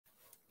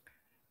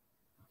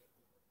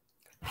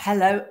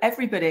Hello,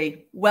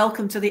 everybody.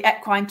 Welcome to the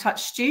Equine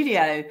Touch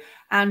studio.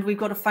 And we've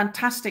got a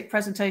fantastic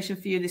presentation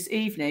for you this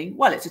evening.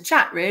 Well, it's a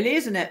chat, really,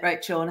 isn't it,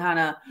 Rachel and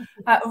Hannah?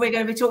 We're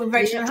going to be talking,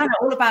 Rachel and Hannah,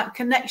 all about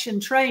connection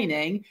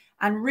training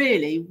and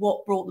really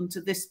what brought them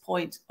to this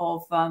point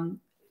of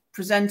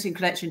presenting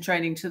connection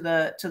training to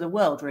the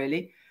world,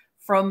 really,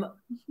 from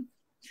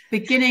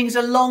beginnings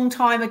a long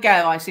time ago,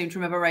 I seem to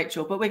remember,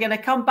 Rachel, but we're going to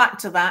come back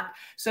to that.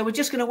 So we're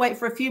just going to wait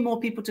for a few more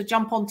people to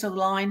jump onto the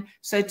line.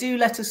 So do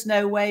let us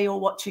know where you're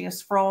watching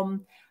us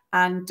from,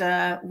 and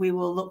we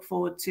will look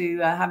forward to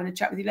having a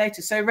chat with you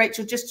later. So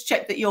Rachel, just to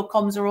check that your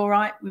comms are all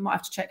right. We might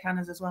have to check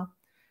Hannah's as well.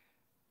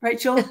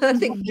 Rachel? I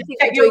think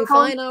we're doing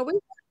fine, are we?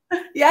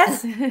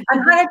 Yes. And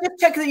Hannah, just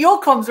check that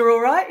your comms are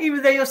all right,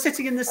 even though you're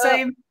sitting in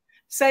the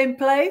same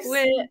place.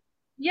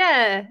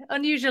 Yeah,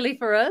 unusually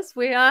for us,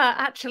 we are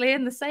actually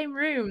in the same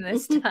room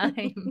this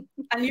time.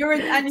 And you're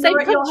at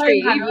your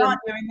home, Hannah, aren't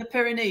you, in the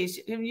Pyrenees?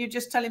 You're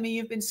just telling me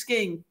you've been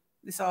skiing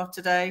this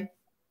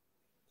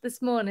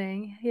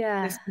morning.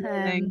 Yeah. This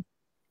morning.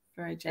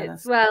 Very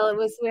jealous.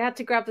 We had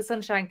to grab the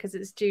sunshine because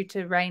it's due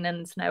to rain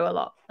and snow a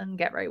lot and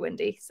get very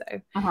windy. So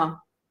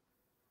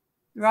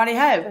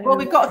righty-ho. Well,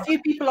 we've got a few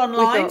people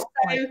online, so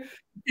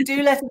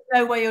do let us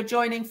know where you're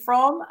joining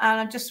from.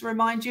 And just to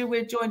remind you,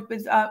 we're joined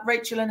with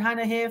Rachel and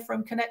Hannah here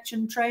from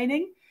Connection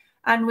Training,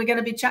 and we're going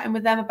to be chatting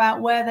with them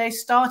about where they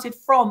started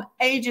from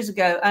ages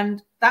ago.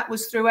 And that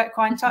was through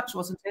Equine Touch,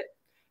 wasn't it,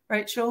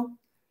 Rachel?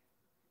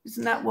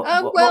 Isn't that what?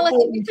 Well, I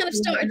think we kind of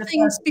started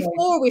things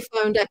before we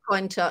found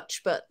Equine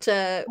Touch, but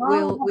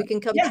we can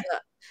come to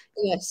that.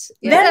 Yes.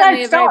 Yeah.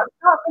 Then start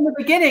from the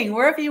beginning.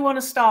 Wherever you want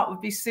to start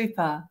would be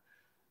super.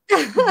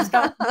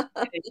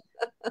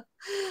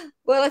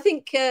 Well, I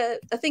think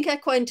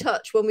Equine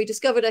Touch, when we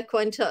discovered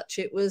Equine Touch,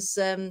 it was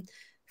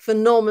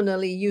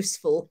phenomenally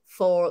useful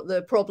for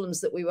the problems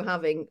that we were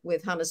having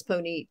with Hannah's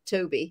pony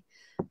Toby.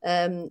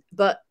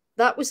 But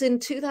that was in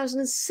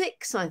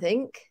 2006, I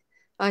think.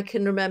 I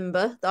can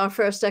remember our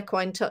first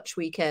Equine Touch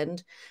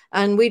weekend,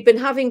 and we'd been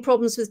having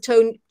problems with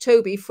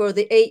Toby for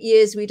the 8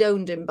 years we'd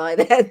owned him by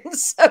then.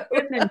 So.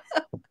 And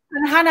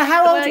Hannah,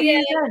 how old were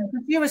you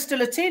then? You were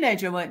still a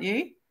teenager, weren't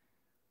you?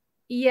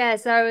 Yeah,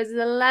 so I was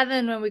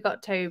 11 when we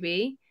got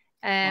Toby.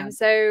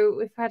 So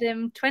we've had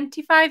him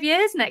 25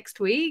 years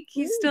next week.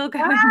 He's still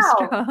going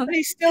strong.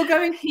 He's still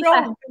going strong.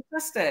 Yeah.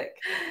 Fantastic.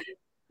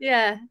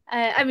 Yeah.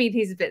 I mean,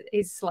 he's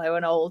slow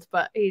and old,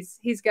 but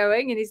he's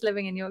going, and he's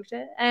living in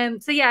Yorkshire.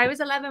 So yeah, I was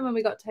 11 when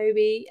we got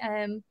Toby.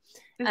 Is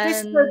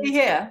this Toby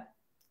here?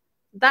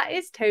 That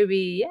is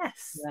Toby,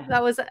 yes. Yeah.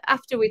 That was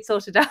after we'd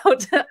sorted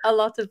out a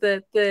lot of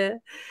the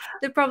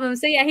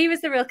problems. So yeah, he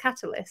was the real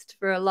catalyst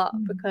for a lot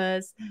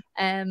because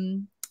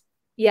I'd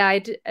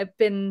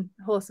been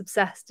horse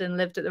obsessed and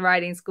lived at the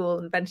riding school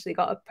and eventually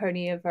got a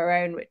pony of our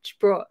own, which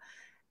brought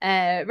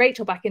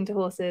Rachel back into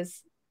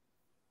horses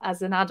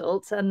as an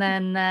adult. And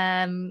then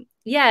and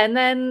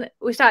then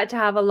we started to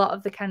have a lot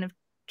of the kind of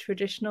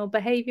traditional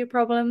behavior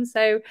problems.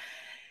 So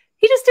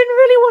he just didn't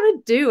really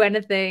want to do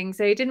anything.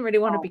 So he didn't really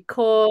want to be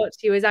caught.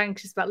 He was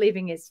anxious about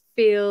leaving his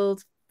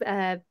field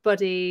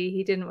buddy.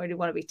 He didn't really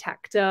want to be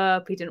tacked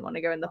up. He didn't want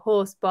to go in the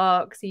horse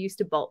box. He used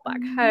to bolt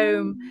back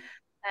home.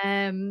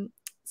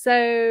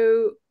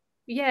 So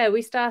yeah,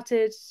 we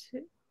started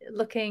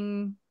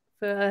looking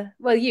for,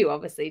 well, you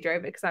obviously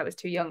drove it because I was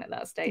too young at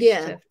that stage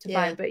to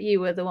find, but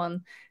you were the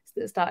one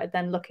that started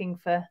then looking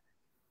for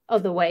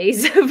other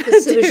ways of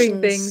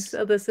doing things,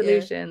 other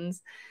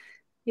solutions.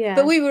 Yeah.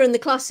 But we were in the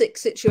classic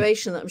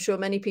situation that I'm sure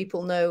many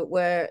people know,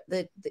 where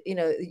the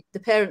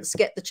parents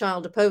get the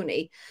child a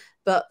pony,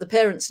 but the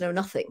parents know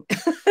nothing.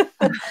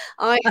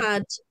 I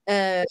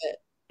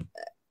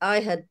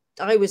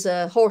was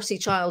a horsey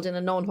child in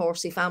a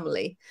non-horsey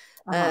family,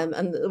 and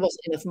there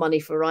wasn't enough money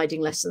for riding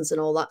lessons and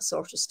all that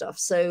sort of stuff.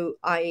 So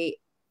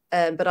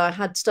but I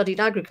had studied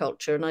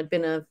agriculture, and I'd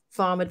been a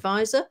farm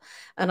advisor,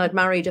 and I'd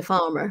married a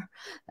farmer,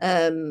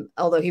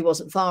 although he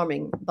wasn't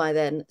farming by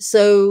then.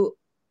 So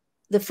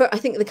I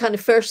think the kind of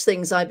first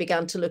things I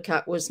began to look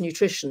at was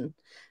nutrition,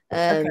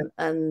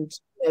 and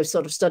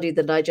sort of studied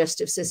the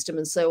digestive system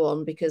and so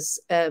on, because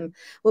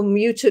when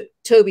you took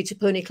Toby to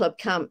Pony Club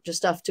camp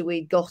just after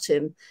we'd got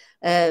him,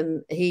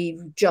 he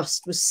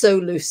just was so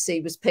loose. He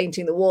was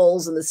painting the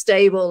walls and the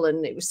stable,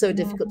 and it was so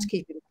difficult to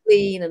keep him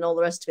clean and all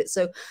the rest of it.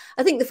 So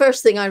I think the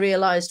first thing I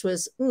realized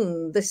was,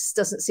 this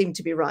doesn't seem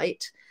to be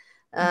right.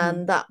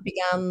 And that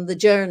began the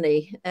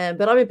journey.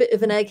 But I'm a bit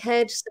of an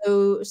egghead,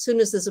 so as soon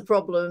as there's a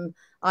problem,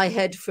 I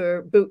head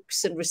for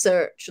books and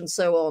research and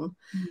so on.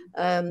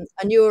 And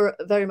you're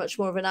very much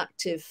more of an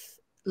active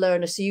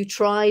learner, so you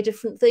try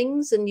different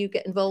things and you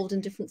get involved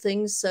in different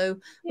things. So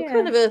we're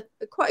kind of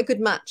quite a good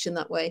match in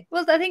that way.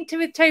 Well, I think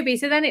with Toby,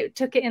 so then it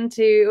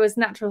was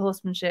natural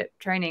horsemanship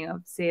training,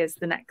 obviously, as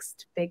the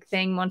next big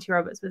thing. Monty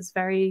Roberts was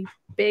very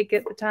big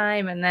at the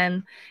time, and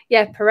then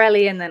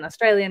Pirelli, and then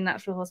Australian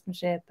natural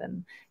horsemanship,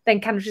 and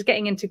then kind of just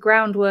getting into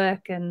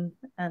groundwork and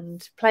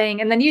playing.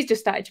 And then you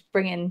just started to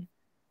bring in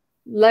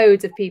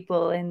loads of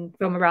people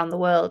from around the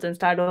world and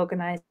started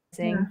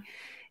organizing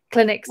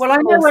clinics. Well, I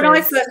know when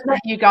I first met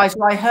you guys,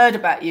 when I heard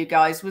about you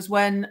guys was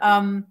when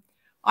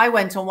I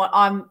went on what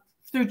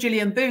through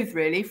Gillian Booth,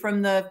 really,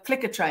 from the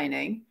clicker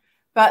training.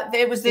 But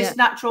there was this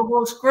natural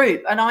horse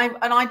group, and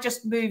I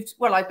just moved.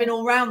 Well, I've been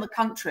all around the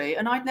country,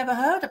 and I'd never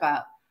heard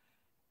about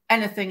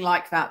anything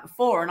like that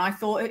before. And I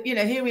thought, you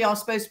know, here we are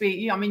supposed to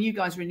be. I mean, you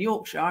guys are in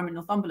Yorkshire, I'm in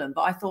Northumberland,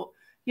 but I thought,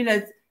 you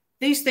know,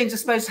 these things are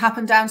supposed to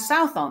happen down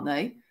south, aren't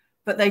they?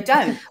 But they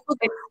don't.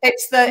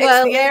 It's the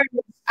areas,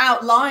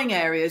 outlying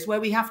areas,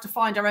 where we have to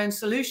find our own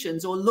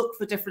solutions or look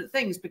for different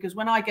things. Because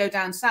when I go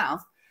down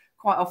south,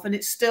 quite often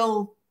it's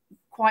still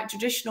quite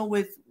traditional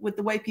with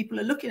the way people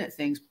are looking at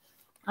things.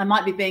 I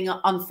might be being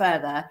unfair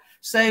there.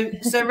 So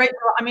Rachel,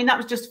 I mean, that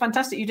was just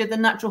fantastic. You did the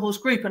natural horse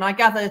group, and I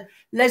gather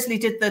Leslie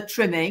did the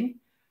trimming,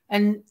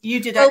 and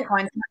you did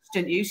equine touch,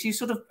 didn't you? So you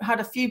sort of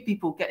had a few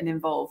people getting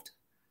involved.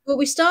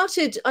 Well, I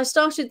started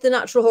the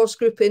natural horse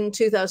group in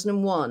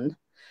 2001.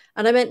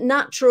 And I meant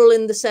natural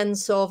in the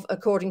sense of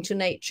according to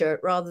nature,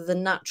 rather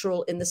than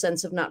natural in the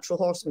sense of natural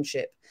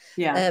horsemanship.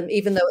 Yeah.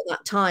 Even though at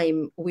that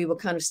time we were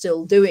kind of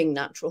still doing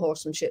natural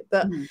horsemanship,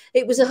 but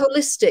it was a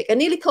holistic. I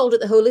nearly called it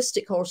the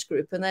holistic horse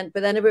group, but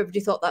then everybody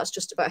thought that's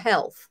just about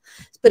health.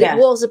 But it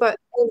was about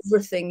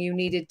everything you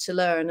needed to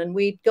learn. And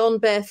we'd gone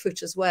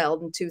barefoot as well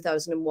in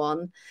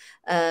 2001,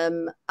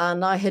 and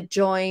I had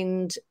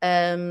joined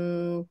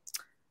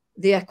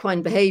the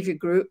equine behavior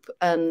group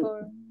and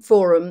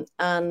forum,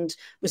 and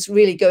was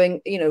really going,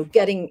 you know,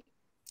 getting,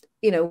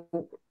 you know,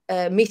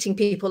 meeting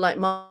people like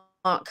Mark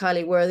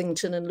Kylie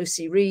Worthington and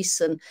Lucy Reese,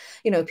 and,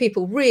 you know,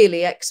 people,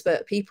 really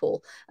expert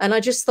people. And I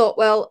just thought,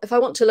 well, if I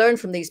want to learn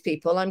from these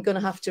people, I'm going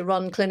to have to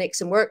run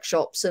clinics and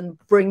workshops and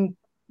bring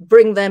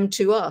them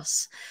to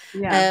us.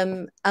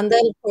 And then,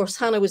 of course,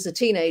 Hannah was a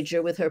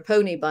teenager with her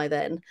pony by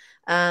then.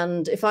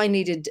 And if I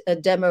needed a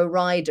demo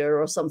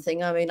rider or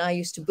something, I mean, I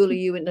used to bully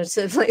you and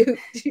said, like,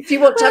 if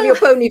you want to have your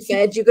pony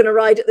fed, you're going to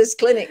ride at this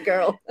clinic,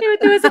 girl. There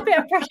was a bit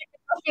of pressure.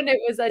 And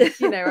it was,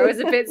 you know, I was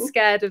a bit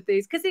scared of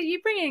these, because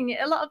you bring in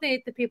a lot of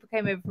the people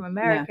came over from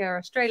America or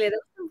Australia. There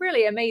were some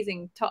really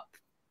amazing top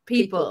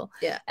people.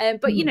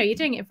 But you know, you're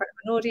doing it in front of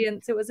an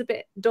audience. It was a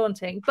bit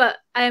daunting, but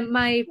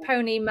my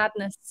pony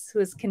madness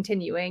was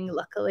continuing,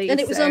 luckily. And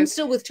it was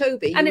still with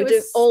Toby, and it was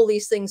doing all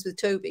these things with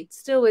Toby,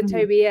 still with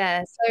Toby.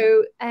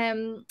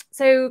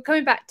 So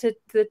coming back to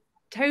the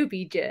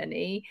Toby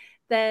journey,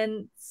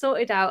 then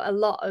sorted out a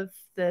lot of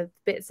the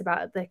bits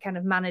about the kind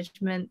of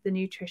management, the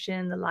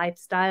nutrition, the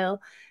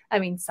lifestyle. I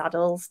mean,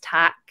 saddles,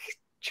 tack,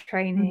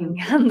 training,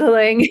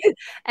 handling.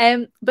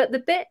 But the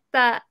bit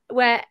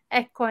where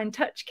equine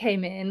touch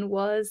came in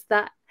was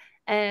that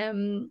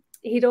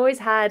he'd always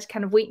had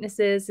kind of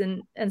weaknesses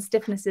and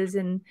stiffnesses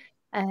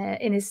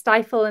in his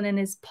stifle and in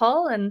his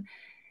poll, and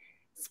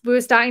we were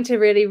starting to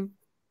really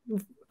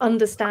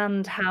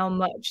understand how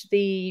much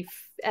the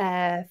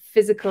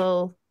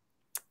physical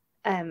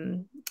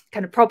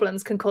kind of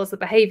problems can cause the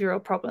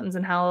behavioral problems,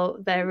 and how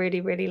they're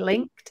really, really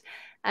linked.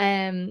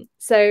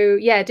 So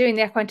yeah, doing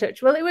the equine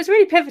touch, well, it was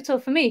really pivotal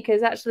for me,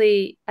 because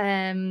actually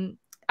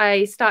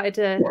I started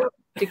a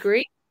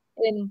degree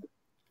in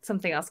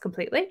something else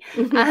completely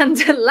and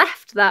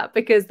left that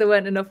because there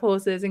weren't enough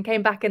horses, and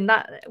came back, and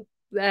that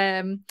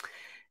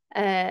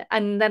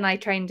and then I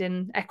trained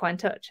in equine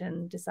touch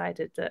and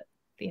decided that,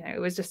 you know, it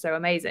was just so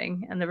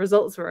amazing, and the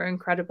results were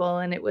incredible.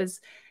 And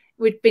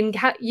we'd been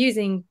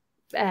using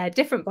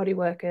different body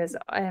workers,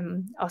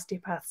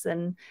 osteopaths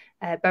and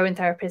Bowen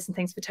therapists and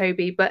things for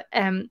Toby, but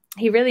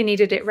he really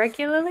needed it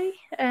regularly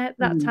at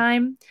that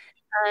time.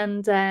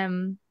 And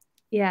and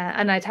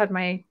I'd had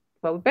we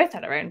both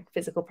had our own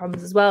physical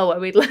problems as well,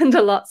 where we'd learned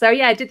a lot. So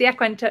yeah, I did the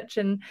equine touch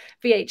and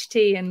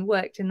VHT and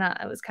worked in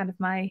that. It was kind of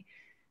my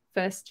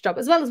first job,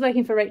 as well as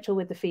working for Rachel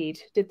with the feed.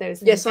 Did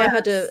those? Yes, I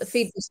had a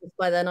feed business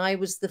by then. I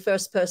was the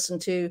first person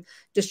to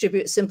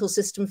distribute simple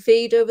system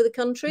feed over the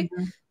country,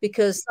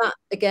 because that,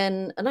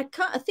 again, and I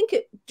think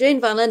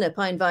Jane Van Lennep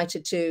I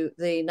invited to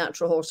the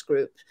Natural Horse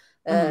Group,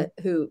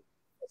 who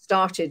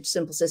started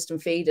simple system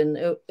feed, and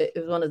it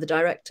was one of the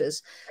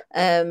directors.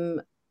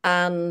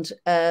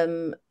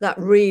 That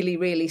really,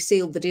 really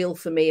sealed the deal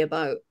for me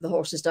about the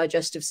horse's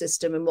digestive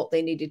system and what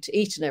they needed to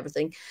eat and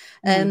everything.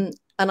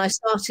 And I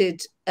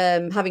started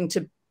having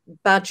to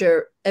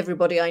badger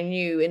everybody I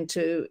knew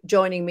into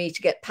joining me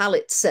to get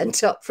pallets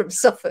sent up from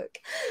Suffolk.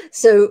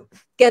 So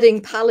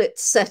getting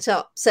pallets sent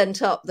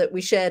up that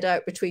we shared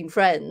out between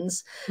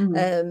friends,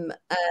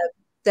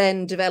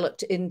 then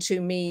developed into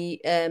me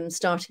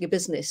starting a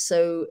business.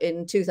 So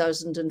in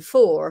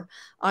 2004,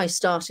 I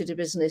started a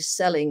business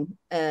selling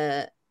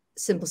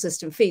simple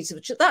system feeds,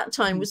 which at that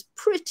time was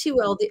pretty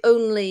well the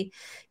only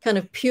kind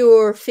of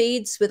pure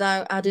feeds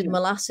without added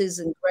molasses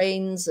and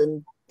grains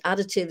and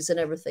additives and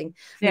everything.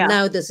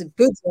 Now there's a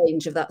good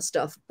range of that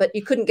stuff, but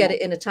you couldn't get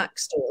it in a tack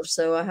store.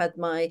 So I had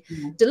my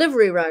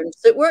delivery round.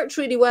 So it worked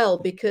really well,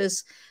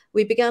 because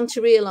we began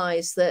to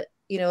realize that,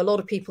 you know, a lot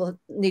of people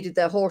needed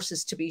their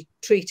horses to be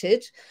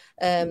treated.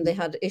 They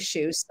had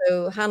issues.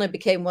 So Hannah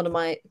became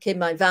my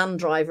van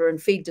driver and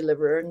feed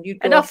deliverer,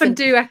 and often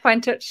do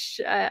equine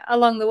touch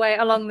along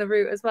the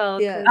route as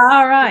well. Yeah.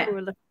 All right.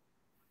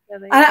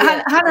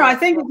 Hannah, I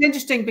think it's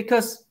interesting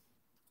because,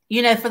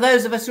 you know, for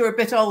those of us who are a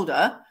bit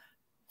older,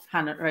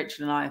 Hannah,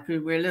 Rachel and I,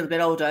 we're a little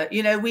bit older,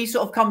 you know, we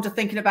sort of come to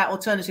thinking about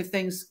alternative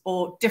things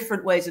or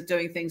different ways of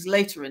doing things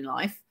later in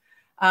life.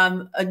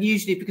 And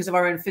usually because of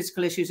our own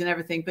physical issues and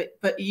everything,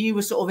 but you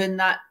were sort of in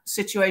that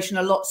situation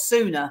a lot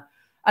sooner.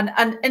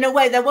 And in a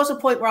way, there was a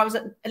point where I was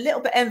a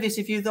little bit envious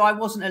of you, though I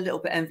wasn't a little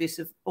bit envious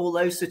of all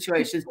those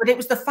situations. But it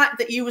was the fact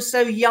that you were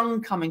so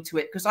young coming to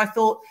it, because I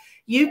thought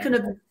you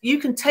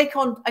can take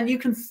on and you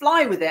can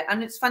fly with it.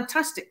 And it's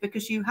fantastic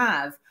because you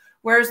have,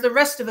 whereas the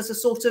rest of us are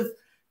sort of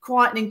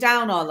quietening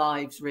down our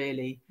lives,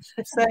 really.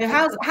 So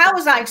how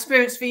was that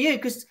experience for you?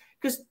 Because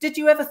did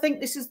you ever think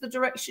this is the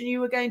direction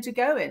you were going to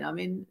go in? I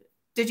mean,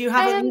 did you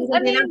have an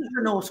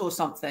astronaut or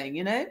something,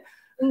 you know?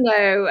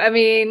 No, I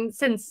mean,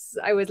 since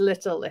I was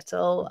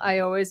little, I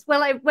always,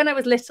 when I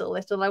was little,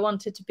 I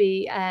wanted to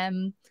be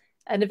an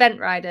event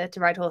rider, to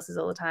ride horses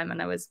all the time.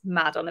 And I was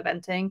mad on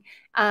eventing,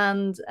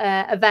 and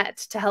a vet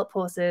to help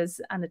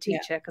horses, and a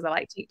teacher because I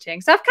like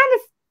teaching. So I've kind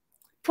of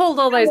pulled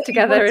all those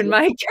together in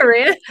my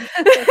career.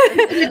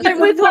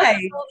 I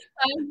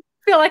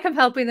feel like I'm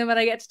helping them when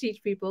I get to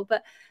teach people.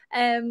 But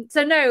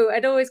so no,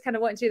 I'd always kind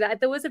of wanted to do that.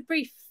 There was a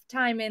brief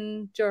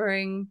time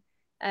during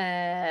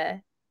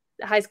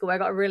high school where I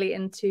got really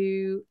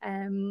into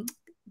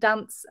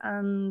dance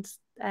and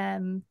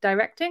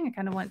directing. I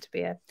kind of wanted to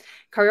be a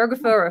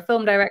choreographer or a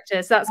film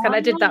director. So that's kind of,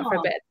 I did that for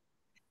a bit.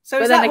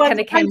 So is that where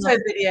the Panto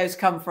videos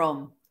come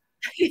from?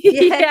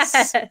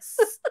 Yes.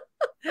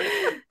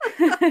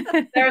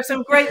 There are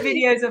some great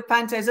videos of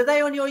Pantos. Are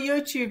they on your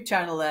YouTube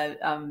channel there?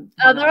 They're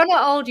on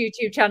our old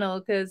YouTube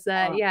channel because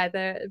yeah,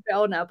 they're a bit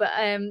old now. But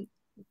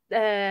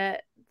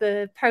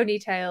the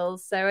ponytails.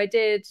 So I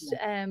did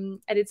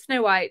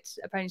Snow White,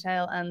 a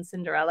ponytail, and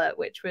Cinderella,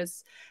 which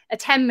was a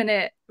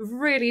 10-minute,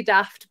 really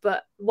daft,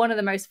 but one of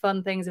the most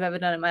fun things I've ever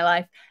done in my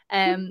life.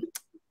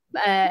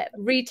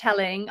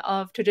 Retelling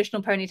of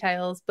traditional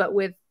ponytails, but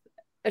with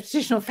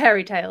traditional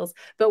fairy tales,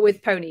 but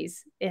with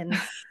ponies in.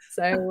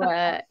 So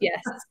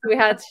yes, we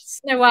had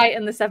Snow White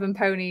and the 7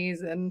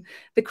 ponies, and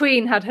the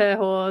Queen had her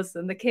horse,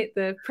 and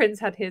the Prince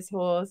had his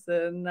horse,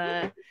 and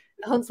the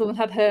Huntswoman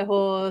had her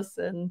horse,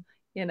 and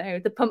you know,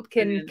 the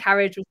pumpkin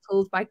carriage was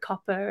pulled by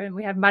copper, and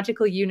we had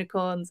magical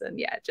unicorns, and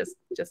yeah, just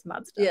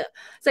mad stuff. Yeah.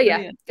 So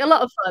yeah, a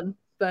lot of fun.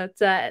 But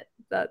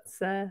that's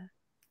so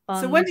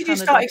when did you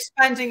start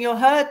expanding your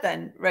herd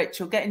then,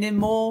 Rachel, getting in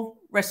more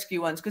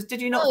rescue ones? Because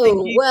did you not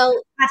think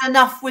you had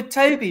enough with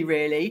Toby,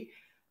 really?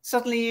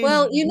 Suddenly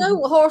you know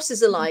what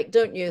horses are like,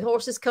 don't you?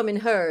 Horses come in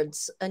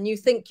herds, and you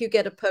think you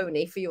get a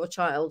pony for your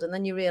child, and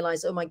then you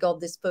realize, oh my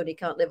God, this pony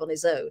can't live on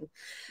his own.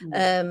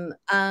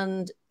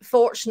 And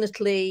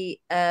fortunately,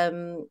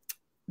 there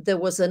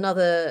was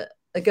a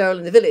girl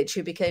in the village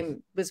who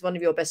was one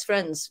of your best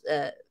friends,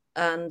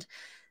 and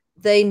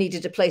they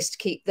needed a place to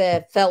keep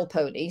their fell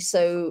pony.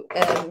 So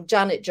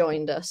Janet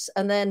joined us.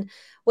 And then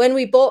when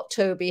we bought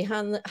Toby,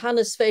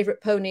 Hannah's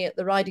favorite pony at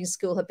the riding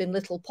school had been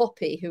Little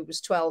Poppy, who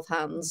was 12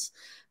 hands.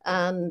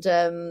 And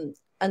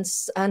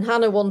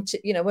Hannah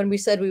wanted, you know, when we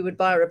said we would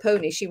buy her a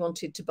pony, she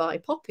wanted to buy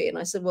Poppy. And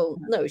I said, well,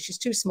 no, she's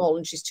too small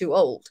and she's too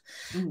old.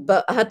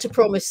 But I had to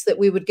promise that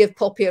we would give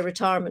Poppy a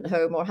retirement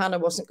home, or Hannah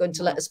wasn't going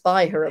to let us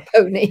buy her a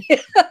pony.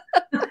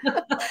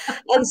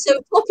 And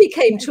so Poppy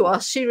came to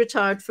us. She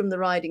retired from the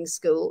riding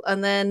school.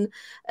 And then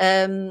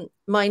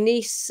my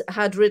niece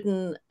had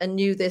ridden and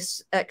knew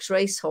this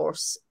ex-race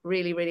horse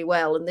really, really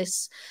well. And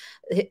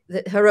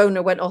her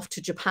owner went off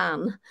to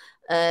Japan.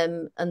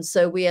 And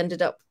so we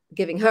ended up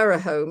giving her a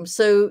home.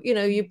 So, you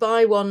know, you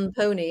buy one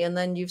pony and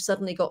then you've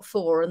suddenly got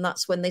 4, and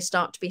that's when they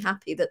start to be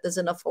happy that there's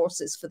enough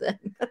horses for them.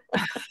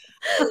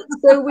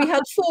 So we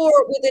had 4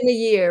 within a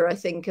year, I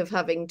think, of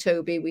having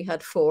Toby. We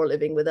had 4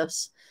 living with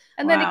us.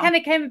 And then it kind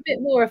of came a bit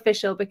more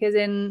official because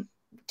in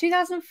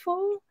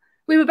 2004,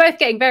 we were both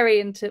getting very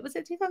into, was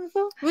it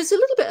 2004? It was a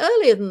little bit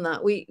earlier than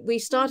that. We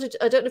started,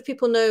 I don't know if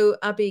people know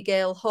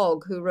Abigail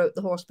Hogg, who wrote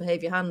the Horse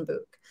Behaviour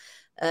Handbook.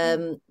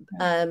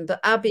 But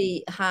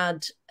Abby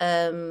had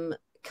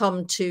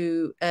come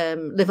to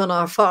live on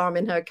our farm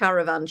in her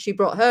caravan. She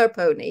brought her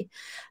pony,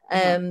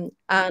 and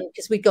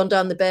because we'd gone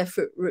down the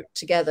barefoot route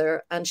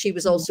together, and she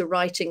was also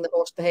writing the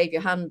Horse Behaviour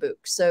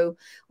Handbook. So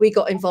we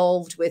got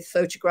involved with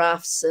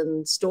photographs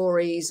and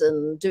stories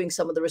and doing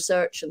some of the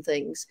research and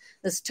things.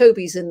 There's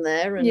Toby's in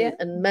there,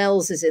 and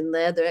Mel's is in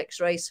there, their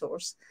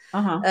ex-racehorse.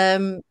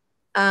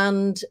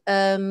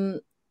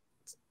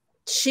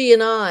 She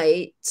and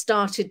I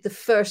started the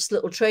first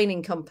little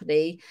training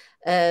company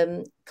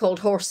called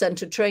Horse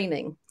Centered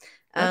Training.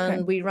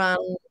 And we ran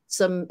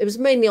it was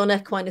mainly on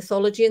equine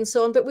ethology and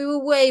so on, but we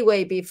were way,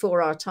 way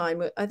before our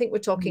time. I think we're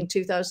talking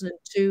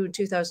 2002,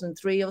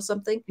 2003 or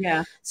something.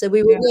 Yeah. So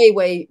we were way,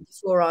 way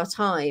before our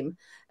time.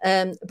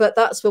 But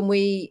that's when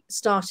we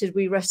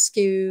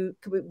rescue,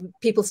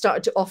 people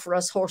started to offer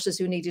us horses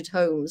who needed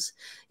homes,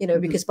 you know,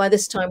 because by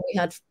this time we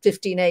had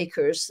 15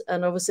 acres.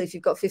 And obviously if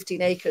you've got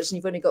 15 acres and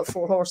you've only got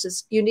 4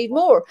 horses, you need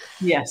more.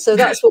 Yes. So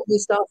that's what we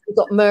started. We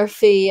got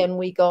Murphy and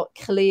we got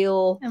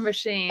Khalil and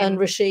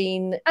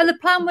Rasheen. And the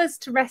plan was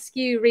to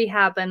rescue,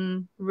 rehab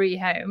and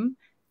rehome.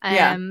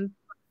 Yeah.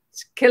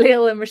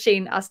 Khalil and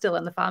Rasheen are still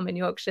on the farm in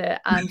Yorkshire,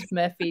 and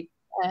Murphy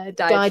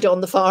died on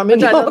the farm in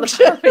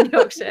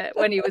Yorkshire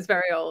when he was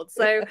very old.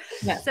 So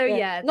not so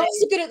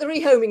good at the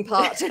rehoming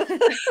part.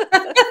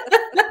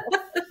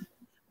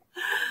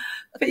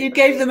 But you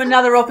gave them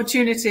another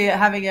opportunity at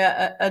having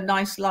a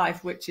nice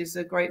life, which is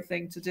a great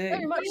thing to do.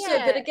 Very much so.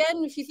 But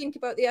again, if you think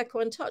about the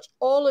Equine Touch,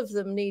 all of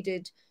them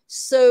needed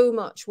so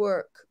much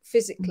work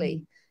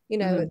physically. You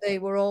know, they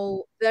were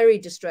all very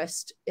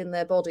distressed in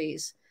their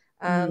bodies.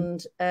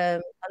 And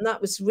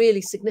that was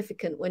really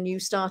significant when you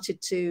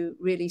started to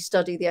really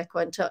study the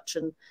Equine Touch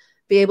and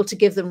be able to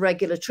give them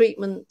regular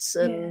treatments.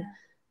 And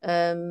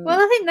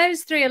well, I think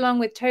those 3, along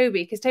with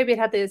Toby, because Toby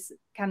had this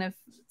kind of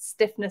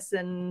stiffness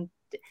and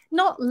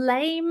not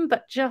lame,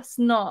 but just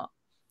not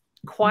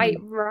quite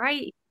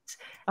right,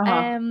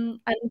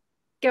 and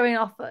going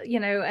off, you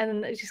know,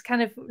 and just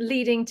kind of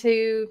leading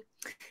to.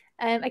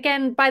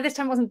 Again, by this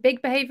time, it wasn't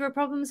big behavioural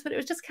problems, but it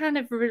was just kind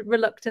of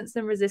reluctance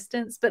and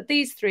resistance. But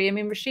these 3, I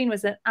mean, Rasheen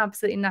was an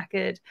absolutely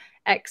knackered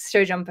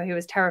ex-show jumper who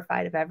was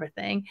terrified of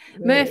everything.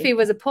 Really? Murphy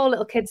was a poor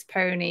little kid's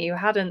pony who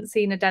hadn't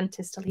seen a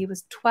dentist till he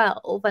was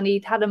 12, and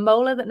he'd had a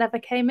molar that never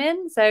came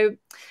in. So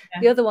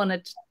the other one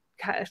had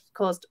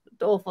caused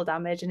awful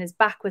damage, and his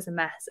back was a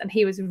mess, and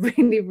he was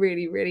really,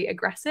 really, really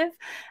aggressive.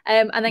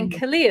 And then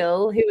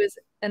Khalil, who was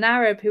an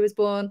Arab who was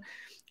born,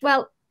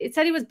 well, it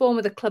said he was born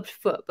with a clubbed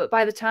foot, but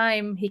by the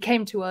time he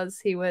came to us,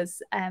 he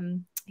was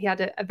he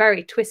had a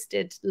very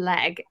twisted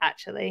leg,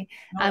 actually,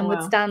 and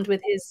would stand with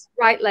his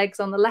right legs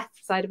on the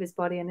left side of his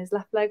body and his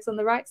left legs on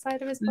the right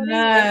side of his body.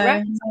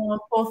 No,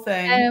 poor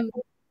thing.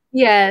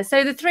 Yeah,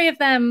 so the 3 of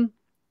them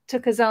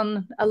took us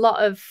on a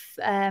lot of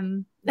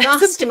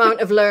vast amount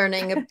of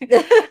learning, and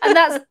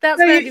that's so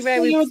really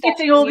where you're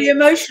getting all the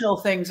emotional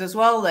things as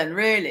well. Then,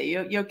 really,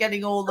 you're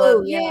getting all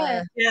the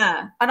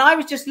yeah. And I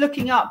was just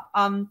looking up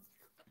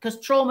because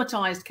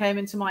traumatized came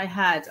into my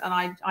head,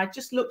 and I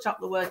just looked up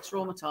the word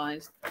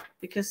traumatized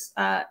because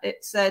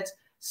it said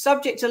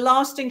subject to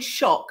lasting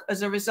shock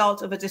as a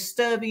result of a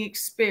disturbing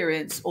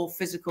experience or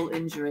physical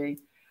injury.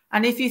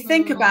 And if you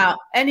think about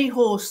any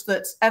horse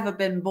that's ever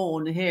been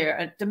born here,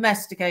 a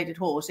domesticated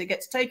horse, it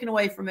gets taken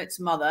away from its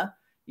mother,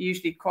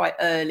 usually quite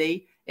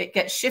early. It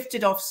gets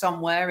shifted off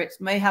somewhere. It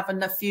may have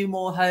a few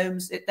more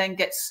homes. It then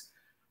gets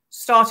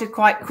started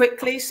quite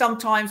quickly.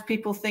 Sometimes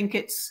people think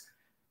it's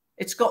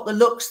got the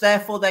looks,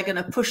 therefore they're going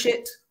to push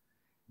it.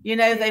 You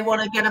know, they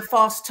want to get a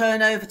fast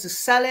turnover to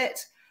sell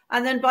it.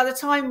 And then by the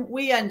time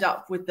we end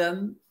up with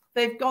them,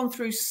 they've gone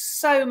through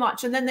so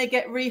much, and then they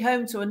get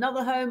rehomed to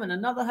another home and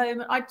another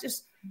home. And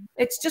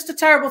it's just a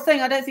terrible thing.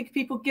 I don't think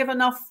people give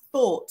enough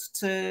thought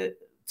to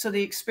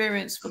the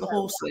experience for the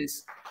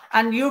horses.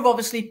 And you've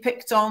obviously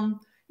picked on,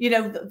 you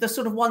know, the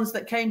sort of ones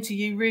that came to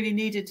you really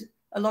needed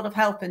a lot of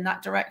help in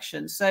that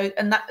direction. So,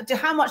 and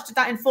how much did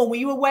that inform? Were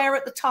you aware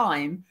at the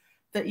time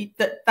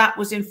that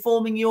was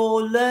informing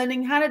your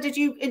learning, Hannah? Are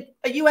you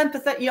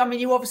empathetic? I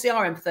mean, you obviously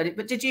are empathetic,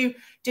 but did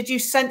you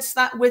sense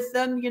that with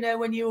them, you know,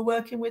 when you were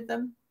working with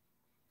them?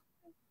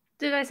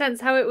 Did I sense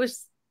how it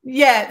was?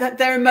 Yeah,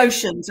 their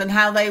emotions and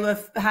how they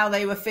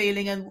were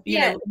feeling, and you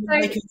know,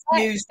 they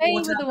confused. They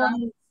were the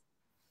ones.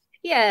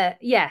 Yeah,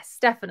 yes,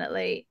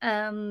 definitely.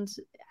 And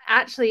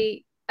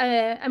actually,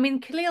 I mean,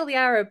 Khalil the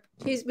Arab.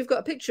 We've got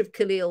a picture of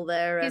Khalil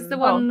there. He's the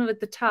one with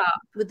the tarp.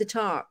 With the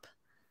tarp.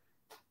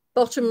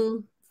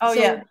 Bottom. Oh,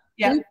 yeah,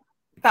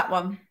 that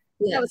one.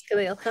 Yeah. That was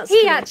Khalil.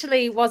 He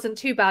actually wasn't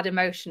too bad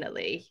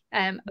emotionally.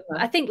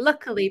 I think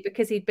luckily,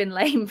 because he'd been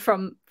lame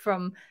from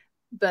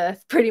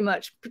birth, pretty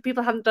much,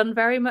 people hadn't done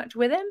very much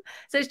with him.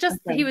 So it's just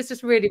he was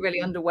just really,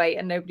 really underweight,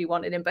 and nobody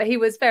wanted him. But he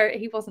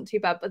wasn't too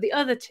bad. But the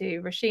other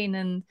 2,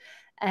 Rasheen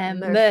and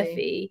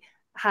Murphy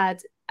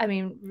had, I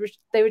mean,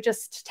 they were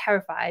just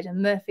terrified,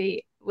 and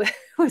Murphy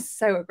was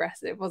so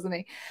aggressive, wasn't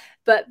he?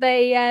 But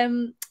they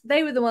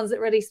were the ones that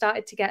really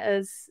started to get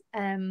us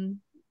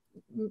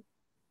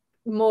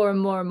more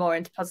and more and more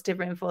into positive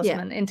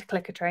reinforcement, into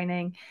clicker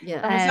training. Yeah,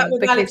 was that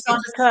with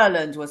Alexander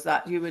Kurland? Was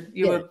that you were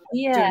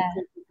doing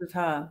with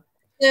her?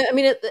 Yeah, I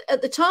mean,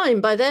 at the time,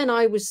 by then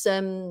I was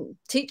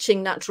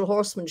teaching natural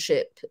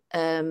horsemanship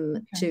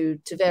to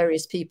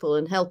various people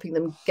and helping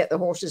them get their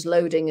horses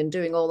loading and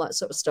doing all that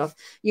sort of stuff.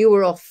 You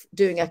were off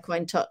doing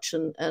equine touch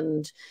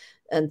and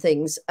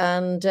things.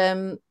 And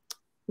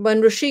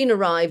when Rasheen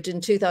arrived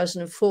in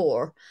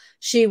 2004,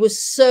 she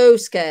was so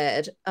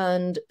scared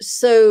and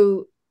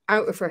so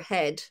out of her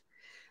head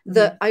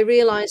that I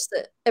realized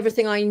that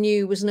everything I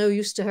knew was no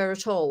use to her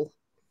at all.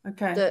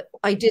 Okay. That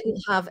I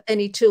didn't have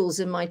any tools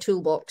in my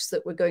toolbox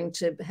that were going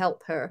to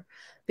help her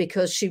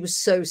because she was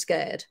so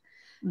scared.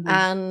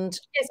 And so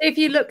if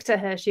you looked at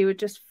her, she would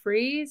just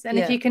freeze. And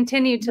if you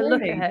continued to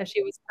look at her,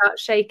 she would start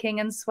shaking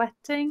and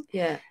sweating.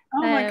 Yeah.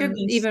 Oh my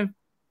goodness. Even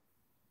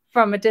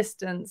from a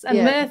distance. And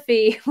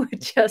Murphy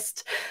would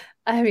just,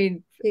 I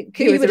mean,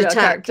 he would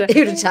attack. He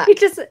would attack.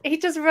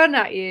 He'd just run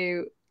at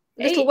you.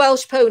 Little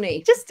Welsh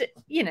pony. Just,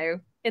 you know,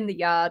 in the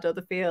yard or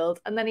the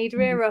field. And then he'd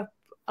rear up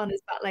on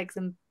his back legs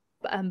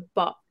and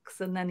box.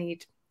 And then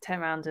he'd turn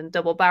around and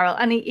double barrel.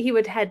 And he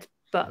would headbutt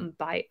and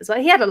bite as well.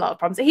 He had a lot of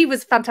problems. He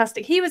was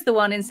fantastic. He was the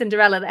one in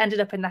Cinderella that ended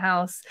up in the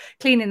house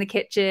cleaning the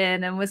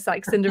kitchen and was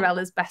like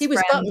Cinderella's best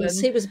friend.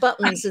 He was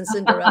Buttons in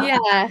Cinderella.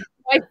 Yeah,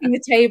 wiping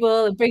the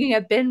table and bringing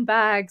her bin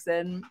bags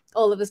and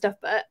all of the stuff.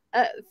 But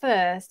at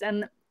first,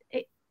 and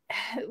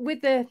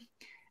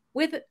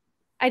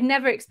I'd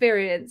never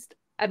experienced.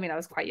 I mean, I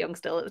was quite young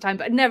still at the time,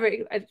 but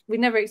we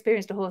never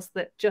experienced a horse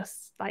that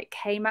just like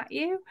came at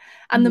you.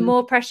 And the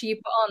more pressure you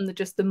put on,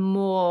 the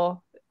more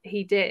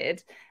he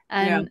did.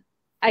 And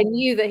I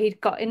knew that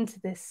he'd got into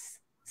this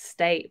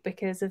state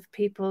because of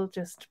people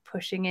just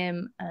pushing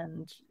him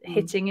and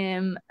hitting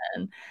him.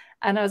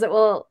 And I was like,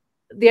 well,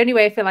 the only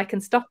way I feel I can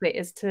stop it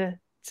is to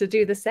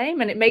do the same.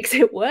 And it makes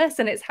it worse.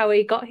 And it's how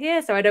he got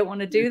here. So I don't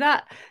want to do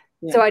that.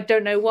 Yeah. So I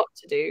don't know what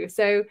to do.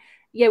 So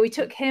yeah, we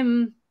took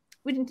him.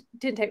 We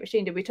didn't take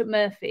Rasheen, did we? We took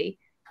Murphy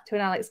to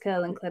an Alex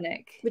Curlin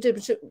clinic. We did.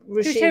 We took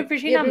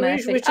Rasheen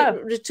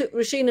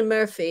and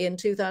Murphy in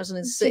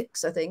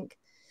 2006, I think.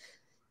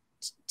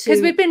 Because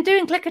we've been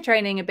doing clicker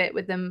training a bit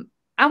with them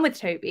and with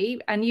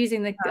Toby and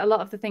using a lot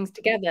of the things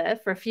together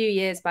for a few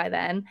years by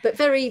then. But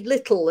very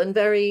little and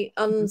very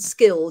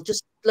unskilled,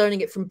 just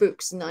learning it from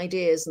books and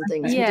ideas and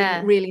things. Yeah. We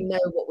didn't really know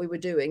what we were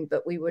doing,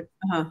 but we were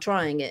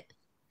trying it.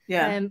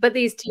 Yeah. But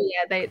these two,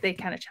 they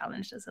kind of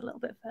challenged us a little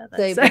bit further.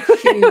 They were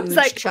huge. It was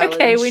like, challenge.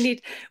 Okay, we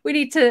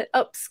need to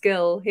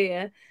upskill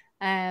here.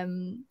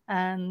 And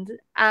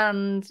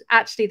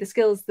actually the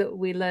skills that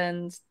we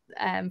learned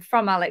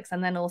from Alex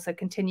and then also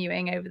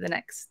continuing over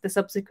the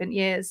subsequent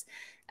years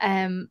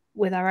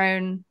with our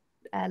own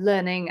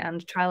learning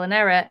and trial and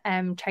error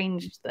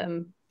changed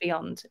them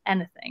beyond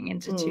anything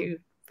into two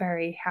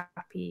very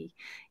happy,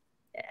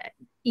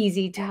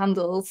 easy to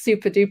handle,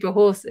 super duper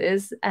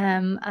horses.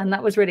 And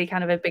that was really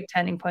kind of a big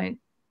turning point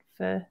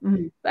for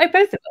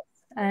both of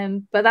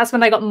us. But that's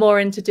when I got more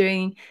into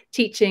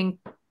teaching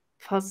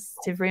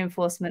positive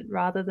reinforcement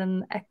rather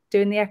than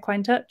doing the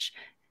equine touch.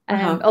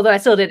 Although I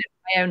still did it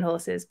with my own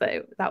horses,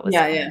 but that was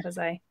as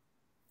I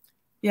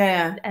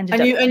ended up.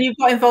 And you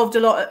got involved a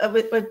lot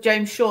with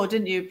James Shaw,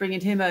 didn't you?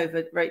 Bringing him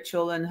over,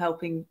 Rachel, and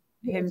helping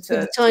him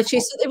to Tai Chi.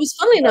 So it was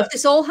funny enough.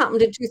 This all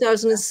happened in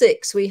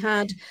 2006. We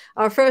had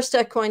our first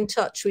equine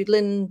touch. We'd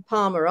Lynn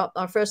Palmer up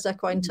our first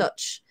equine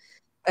touch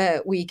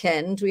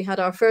weekend. We had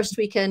our first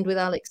weekend with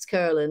Alex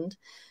Curland.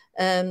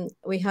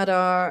 We had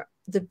a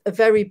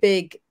very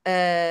big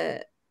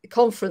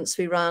conference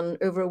we ran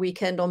over a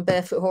weekend on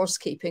barefoot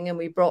horsekeeping, and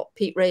we brought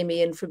Pete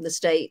Ramey in from the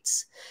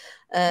States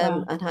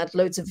and had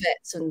loads of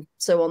vets and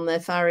so on, their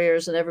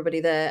farriers and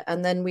everybody there.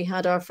 And then we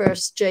had our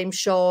first James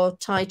Shaw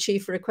Tai Chi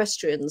for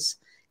equestrians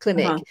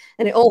clinic,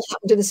 and it all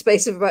happened in the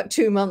space of about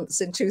 2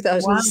 months in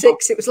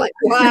 2006. It was like,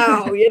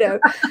 wow,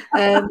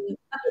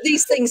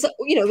 these things,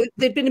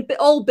 they'd been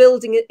all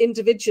building it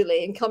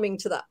individually and coming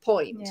to that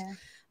point.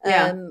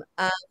 And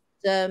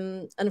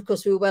of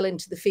course we were well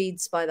into the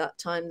feeds by that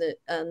time.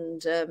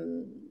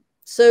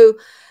 So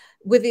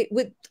I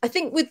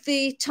think with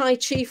the Tai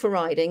Chi for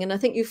riding, and I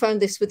think you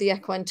found this with the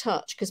equine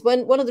touch, because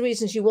one of the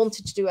reasons you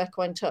wanted to do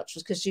equine touch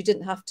was because you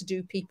didn't have to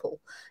do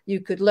people. You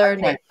could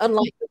learn it,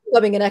 unlike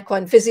becoming an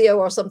equine physio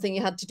or something,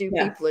 you had to do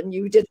people, and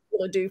you didn't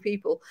want to do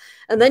people.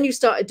 And then you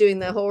started doing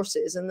their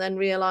horses, and then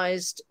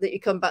realized that you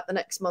come back the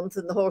next month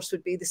and the horse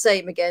would be the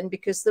same again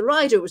because the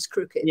rider was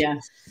crooked.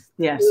 Yes.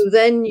 So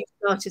then you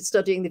started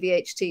studying the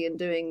VHT and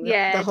doing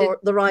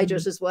the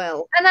riders as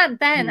well. And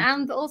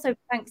and also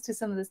thanks to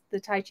some of the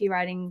Tai Chi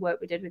riding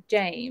work we did with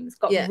James,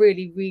 got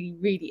really, really,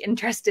 really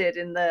interested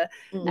in the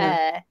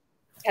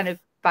kind of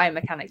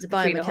biomechanics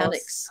between a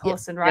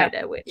horse and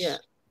rider, which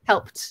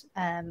helped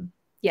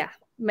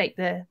make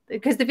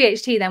because the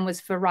VHT then was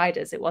for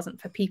riders, it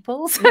wasn't for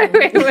people, so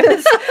it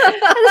was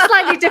a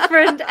slightly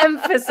different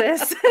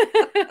emphasis.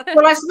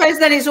 Well, I suppose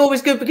then it's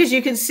always good because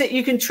you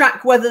can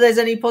track whether there's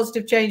any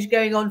positive change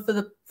going on for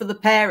the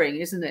pairing,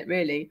 isn't it,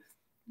 really?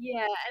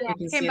 And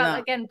it came about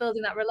again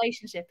building that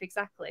relationship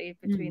exactly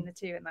between the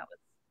two, and that was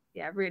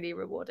really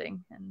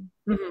rewarding and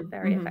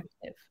very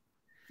effective.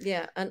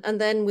 And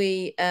then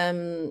we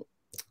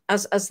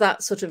as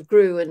that sort of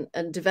grew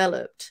and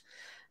developed,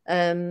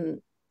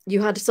 you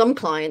had some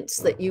clients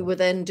that you were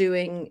then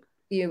doing,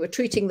 you were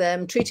treating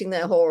their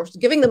horse,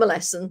 giving them a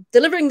lesson,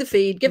 delivering the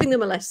feed, giving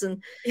them a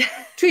lesson,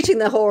 treating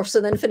their horse,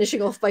 and then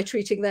finishing off by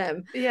treating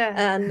them.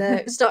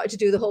 And started to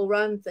do the whole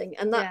round thing.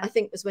 And that I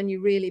think was when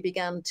you really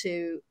began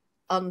to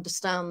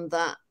understand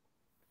that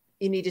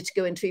you needed to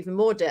go into even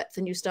more depth,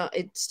 and you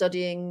started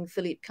studying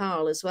Philippe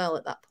Carl as well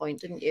at that point,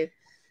 didn't you?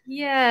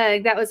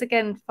 That was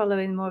again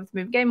following more of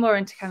the move, getting more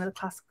into kind of the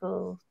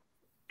classical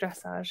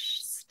dressage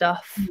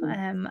stuff,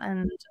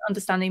 and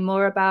understanding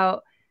more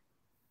about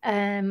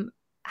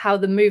how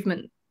the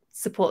movement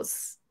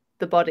supports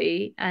the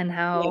body, and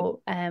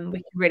how we can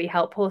really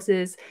help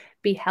horses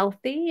be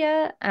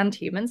healthier, and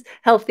humans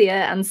healthier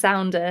and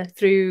sounder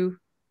through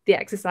the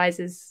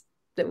exercises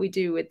that we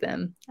do with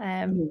them,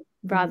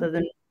 rather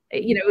than,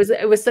 you know,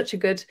 it was such a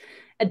good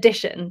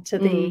addition to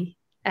the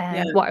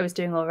what I was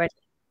doing already.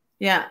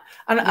 Yeah.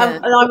 And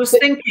I was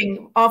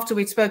thinking, after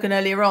we'd spoken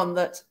earlier on,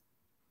 that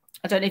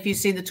I don't know if you've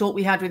seen the talk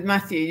we had with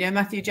Matthew, you know,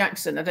 Matthew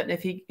Jackson. I don't know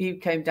if he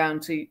came down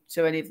to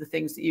any of the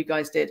things that you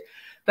guys did,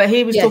 but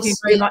he was talking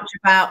very much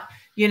about,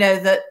 you know,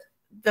 that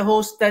the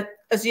horse, that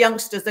as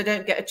youngsters, they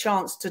don't get a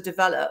chance to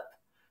develop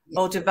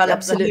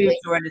the hooves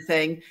or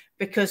anything,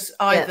 because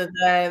either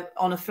they're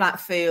on a flat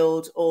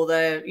field, or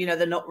they're, you know,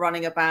 they're not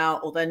running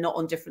about, or they're not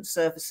on different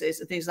surfaces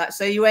and things like that.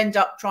 So you end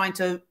up trying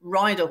to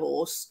ride a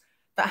horse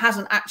that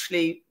hasn't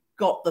actually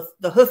got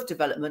the hoof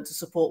development to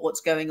support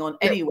what's going on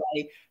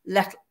anyway,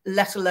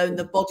 let alone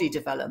the body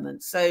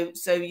development. So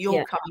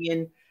you're coming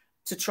in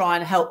to try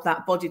and help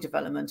that body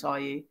development, are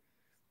you?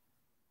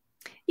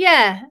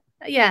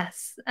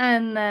 Yes.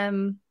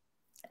 And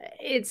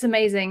it's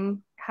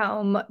amazing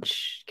how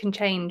much can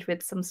change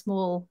with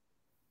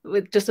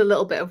just a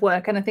little bit of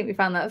work. And I think we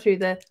found that through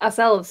the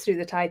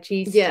Tai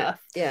Chi stuff.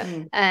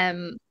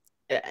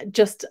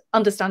 Just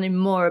understanding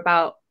more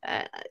about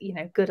you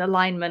know, good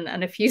alignment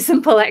and a few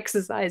simple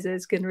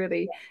exercises can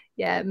really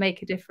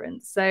make a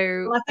difference.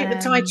 So well, I think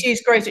the Tai Chi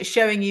is great at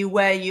showing you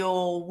where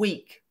you're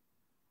weak,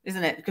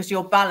 isn't it? Because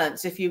your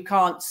balance, if you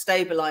can't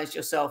stabilize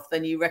yourself,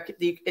 then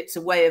it's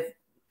a way of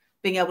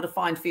being able to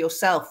find for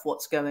yourself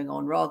what's going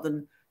on, rather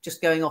than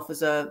just going off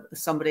as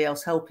somebody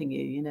else helping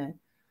you, you know.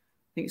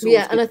 I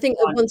think and I think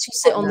that once you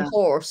sit on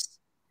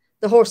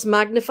the horse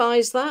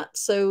magnifies that.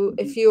 So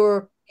if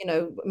you're, you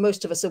know,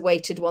 most of us are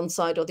weighted one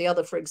side or the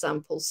other, for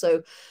example.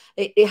 So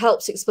it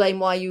helps explain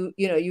why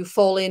you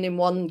fall going in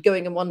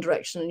one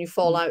direction, and you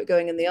fall out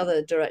going in the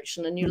other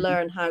direction, and you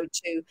learn how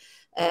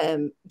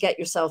to get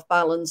yourself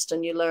balanced,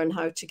 and you learn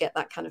how to get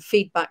that kind of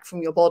feedback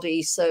from your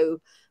body.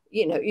 So,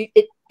 you know,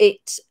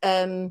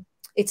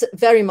 it's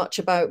very much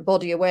about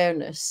body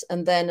awareness,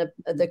 and then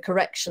the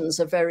corrections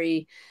are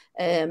very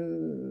I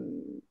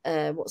don't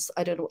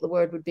know what the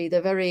word would be.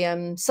 They're very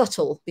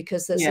subtle,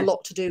 because there's a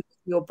lot to do with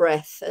your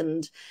breath,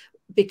 and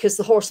because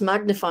the horse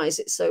magnifies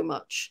it so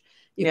much,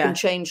 you can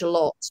change a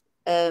lot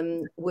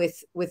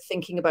with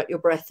thinking about your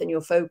breath and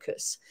your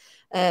focus.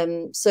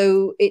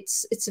 So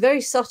it's a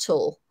very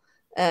subtle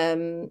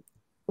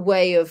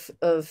way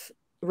of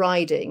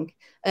riding.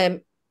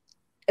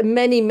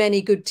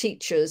 Many good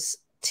teachers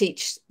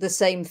teach the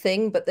same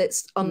thing, but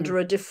it's under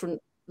a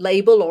different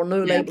label, or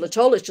no label at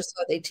all. It's just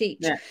how they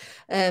teach.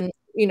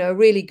 You know, a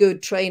really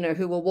good trainer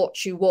who will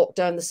watch you walk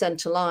down the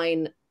center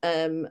line,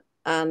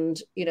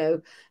 and you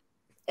know,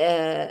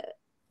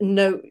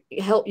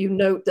 help you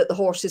note that the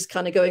horse is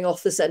kind of going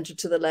off the center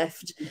to the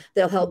left.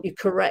 They'll help you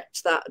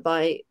correct that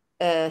by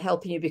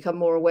helping you become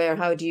more aware.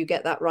 How do you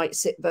get that right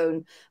sit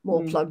bone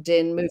more plugged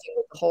in, moving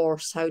with the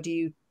horse? How do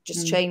you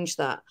just change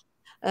that?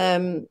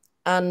 And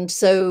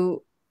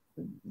so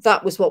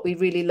that was what we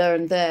really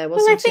learned there,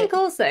 wasn't it? Well, I think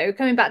also,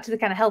 coming back to the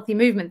kind of healthy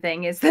movement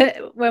thing, is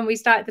that when we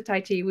started the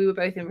Tai Chi, we were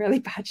both in really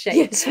bad shape.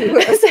 Yes, we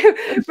were. So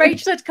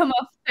Rachel had come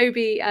off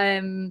Toby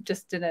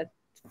just in a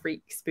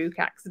freak spook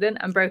accident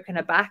and broken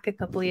her back a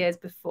couple of years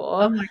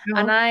before. Oh my God.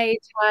 And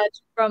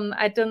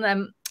I'd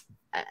done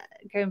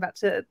going back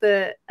to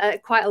the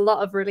quite a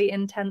lot of really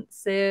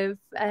intensive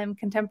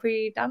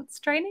contemporary dance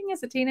training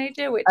as a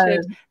teenager, which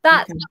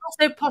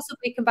also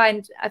possibly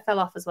combined. I fell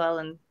off as well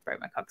and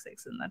broke my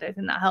coccyx, and I don't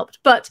think that helped.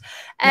 But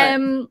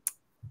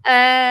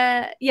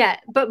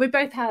but we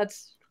both had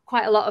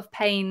quite a lot of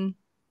pain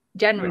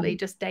generally,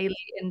 just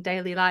in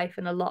daily life,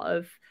 and a lot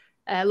of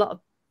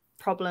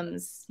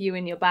problems, you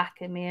in your back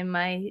and me in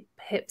my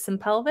hips and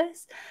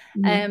pelvis.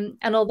 And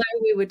although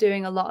we were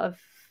doing a lot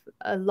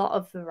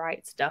of the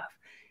right stuff,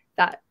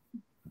 that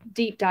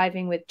deep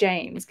diving with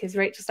James, because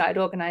Rachel started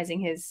organizing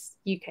his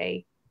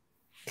UK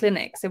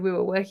clinic, so we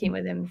were working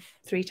with him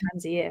 3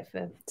 times a year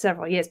for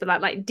several years,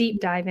 but like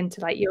deep dive into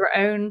like your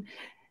own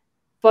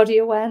body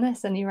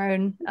awareness and your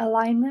own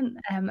alignment,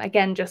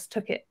 again just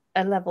took it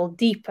a level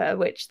deeper,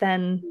 which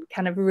then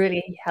kind of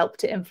really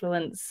helped to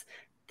influence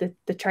the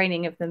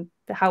training of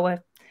how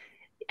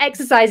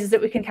exercises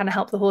that we can kind of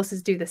help the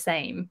horses do the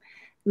same.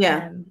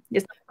 I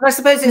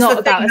suppose it's not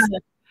about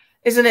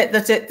isn't it,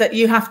 that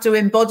you have to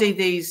embody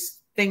these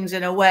things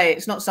in a way.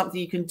 It's not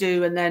something you can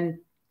do and then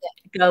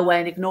go away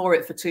and ignore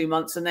it for 2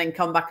 months and then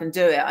come back and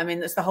do it. I mean,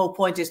 that's the whole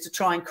point, is to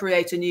try and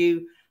create a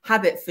new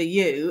habit for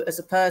you as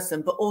a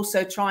person, but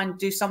also try and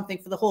do something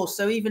for the horse.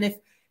 So even if,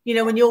 you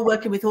know, when you're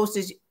working with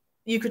horses,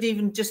 you could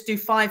even just do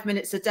 5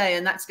 minutes a day,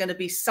 and that's going to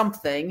be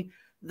something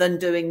than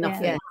doing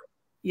nothing,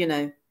 you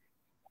know.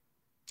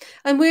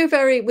 And we're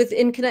very,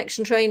 in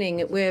connection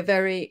training, we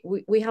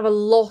have a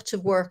lot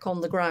of work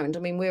on the ground. I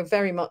mean, we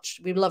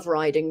love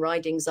riding.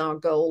 Riding's our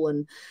goal,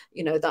 and,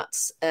 you know,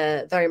 that's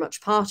very much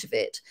part of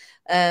it.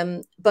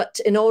 But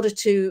in order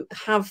to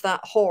have that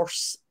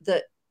horse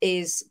that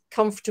is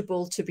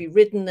comfortable to be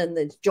ridden and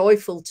is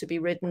joyful to be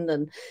ridden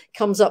and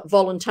comes up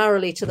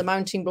voluntarily to the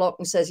mounting block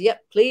and says,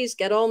 yep, please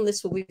get on,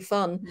 this will be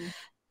fun.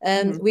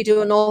 And we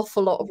do an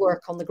awful lot of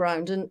work on the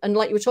ground. And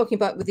like you were talking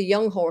about with the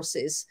young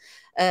horses,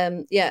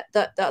 yeah,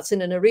 that's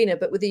in an arena.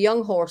 But with the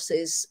young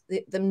horses,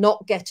 them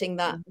not getting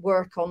that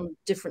work on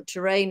different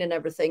terrain and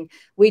everything,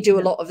 we do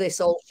a lot of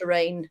this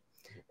all-terrain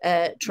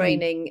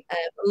training,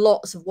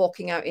 lots of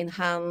walking out in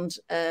hand,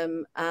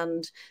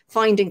 and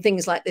finding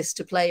things like this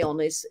to play on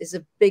is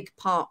a big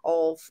part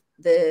of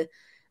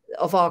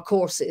our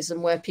courses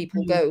and where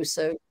people go.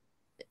 So,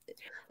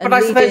 but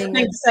I suppose the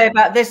thing to say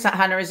about this,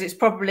 Hannah, is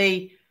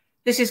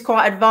this is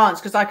quite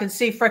advanced, because I can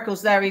see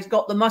Freckles there. He's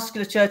got the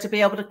musculature to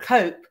be able to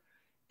cope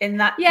in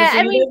that. Yeah,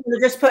 I mean, you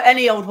just put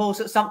any old horse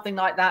at something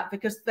like that,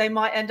 because they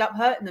might end up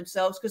hurting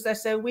themselves because they're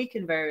so weak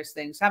in various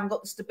things, haven't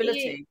got the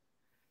stability.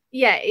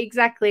 Yeah,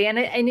 exactly. And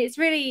it's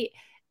really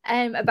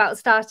about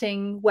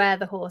starting where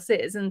the horse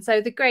is. And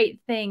so the great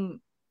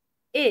thing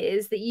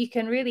is that you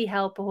can really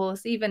help a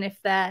horse, even if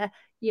they're,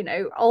 you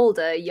know,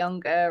 older,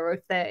 younger,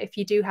 or if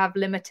you do have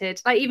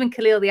limited, like even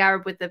Khalil the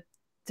Arab with the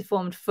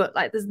deformed foot,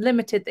 like there's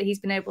limited that he's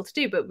been able to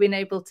do, but been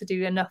able to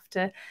do enough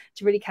to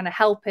really kind of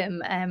help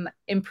him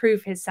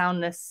improve his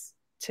soundness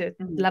to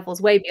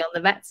levels way beyond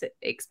the vets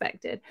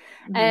expected.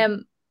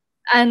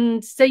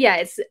 And so,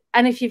 yeah,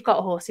 and if you've got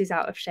a horse who's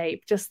out of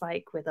shape, just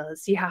like with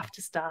us, you have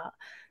to start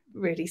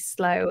really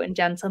slow and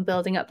gentle and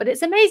building up. But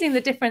it's amazing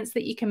the difference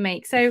that you can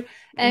make. So,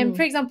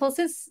 for example,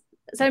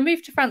 I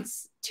moved to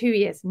France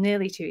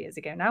nearly 2 years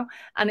ago now,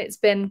 and it's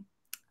been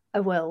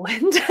a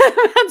whirlwind.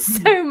 I've had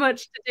so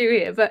much to do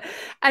here.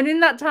 And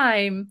in that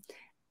time,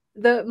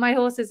 my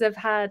horses have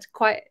had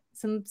quite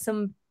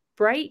some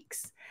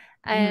breaks.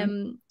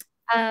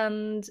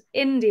 And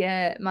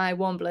India, my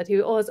warm blood,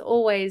 who has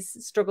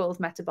always struggled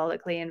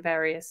metabolically in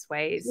various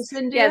ways. Is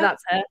India? Yeah,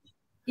 that's her.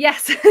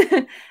 Yes.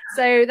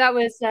 So that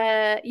was,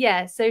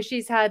 so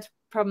she's had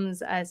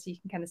problems, as you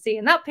can kind of see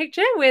in that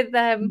picture, with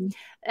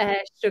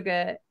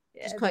sugar.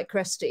 She's quite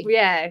cresty.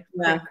 Yeah,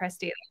 quite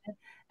cresty.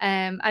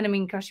 And I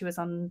mean, gosh, she was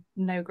on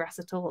no grass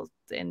at all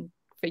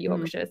for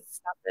Yorkshire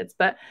standards.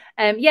 But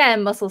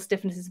muscle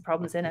stiffness and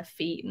problems in her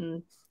feet,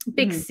 and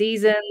big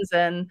seasons,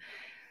 and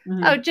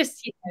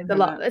just, you know, the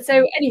lot.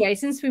 So anyway,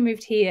 since we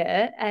moved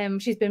here,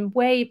 she's been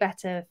way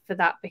better for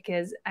that,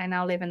 because I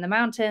now live in the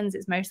mountains.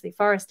 It's mostly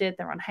forested.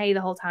 They're on hay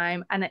the whole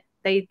time, and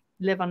they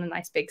live on a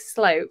nice big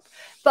slope.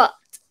 But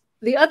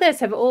the others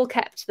have all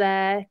kept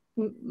their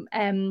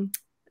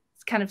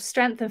kind of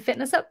strength and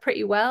fitness up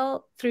pretty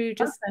well through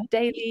just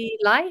daily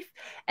life.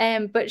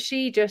 But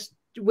she just,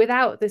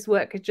 without this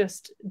work, it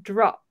just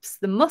drops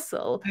the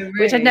muscle,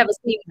 which I'd never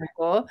seen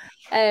before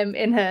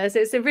in her. So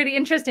it's really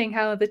interesting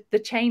how the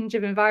change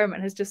of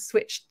environment has just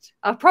switched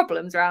our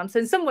problems around. So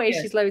in some ways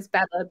she's loads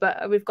better,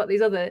 but we've got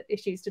these other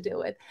issues to deal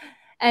with.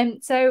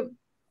 So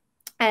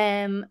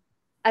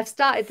I've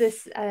started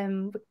this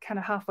kind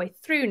of halfway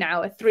through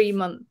now, a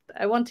 3-month.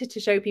 I wanted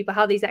to show people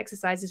how these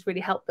exercises really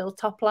help build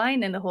top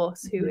line in a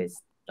horse who is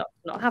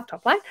not have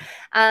top line.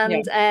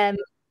 And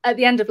at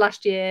the end of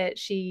last year,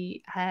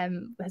 she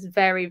was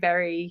very,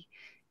 very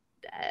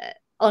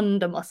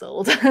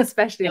under-muscled,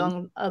 especially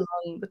along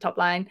the top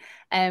line,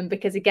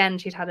 because, again,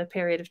 she'd had a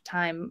period of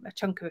time, a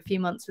chunk of a few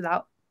months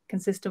without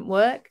consistent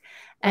work.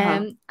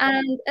 And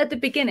at the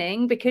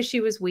beginning, because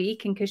she was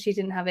weak and because she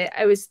didn't have it,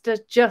 I was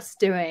just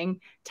doing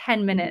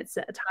 10 minutes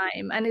at a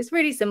time. And it's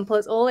really simple.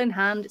 It's all in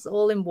hand. It's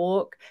all in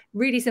walk.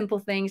 Really simple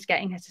things,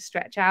 getting her to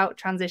stretch out,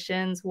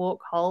 transitions,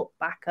 walk, halt,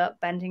 back up,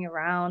 bending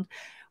around,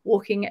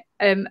 walking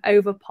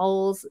over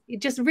poles,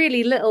 just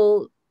really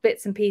little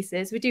bits and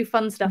pieces. We do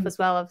fun stuff as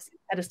well, obviously,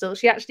 pedestal.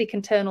 She actually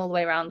can turn all the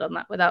way around on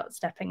that without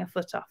stepping a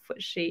foot off,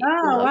 which she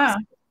loves.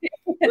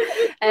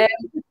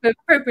 For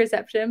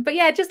proprioception. But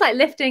yeah, just like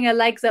lifting her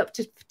legs up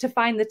to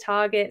find the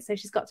target. So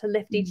she's got to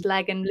lift each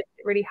leg and lift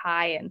it really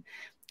high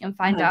and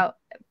find out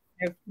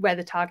where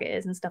the target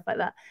is and stuff like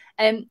that.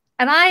 And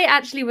I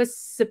actually was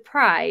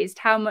surprised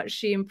how much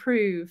she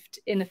improved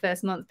in the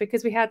first month,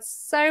 because we had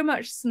so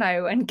much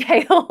snow and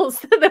gales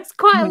that there's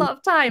quite a lot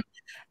of time,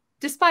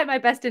 despite my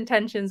best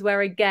intentions,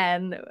 where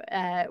again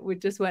we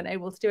just weren't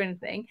able to do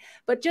anything.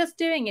 But just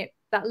doing it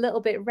that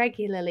little bit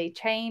regularly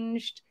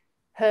changed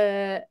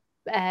her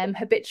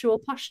habitual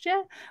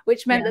posture,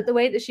 which meant that the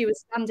way that she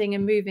was standing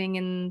and moving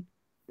in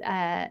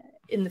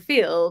the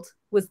field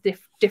was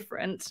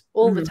different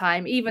all the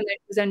time, even though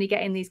she was only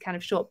getting these kind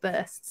of short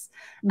bursts.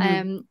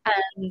 And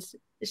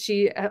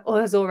she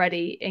has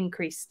already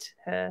increased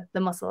the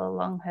muscle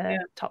along her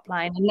top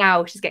line, and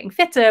now she's getting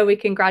fitter. We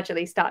can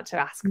gradually start to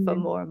ask for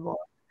more and more.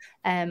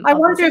 I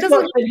wonder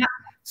if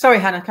sorry,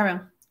 Hannah, carry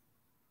on.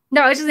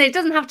 No, I was just saying, it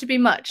doesn't have to be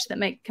much that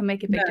can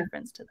make a big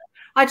difference to them.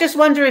 I just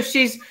wonder if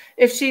she's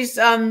experienced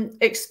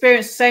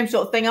the same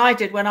sort of thing I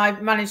did when I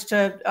managed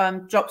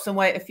to drop some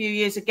weight a few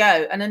years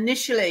ago. And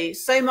initially,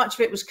 so much of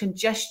it was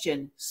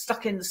congestion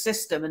stuck in the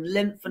system and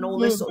lymph and all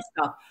this sort of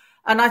stuff.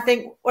 And I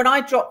think when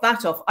I dropped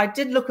that off, I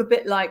did look a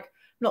bit like,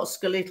 not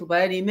skeletal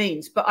by any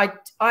means, but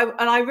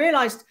I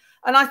realized,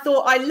 and I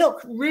thought I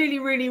look really,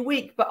 really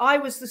weak, but I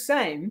was the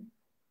same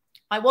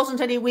I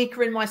wasn't any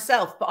weaker in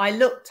myself, but I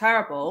looked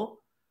terrible.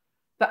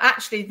 But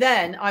actually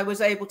then I was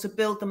able to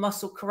build the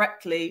muscle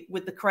correctly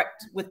with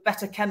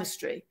better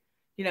chemistry,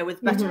 you know,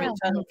 with better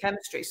internal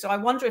chemistry. So I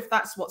wonder if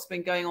that's what's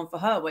been going on for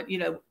her, when, you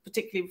know,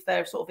 particularly with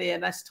their sort of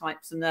EMS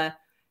types, and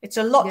it's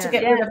a lot to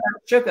get rid of that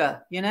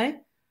sugar, you know?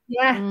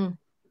 Yeah.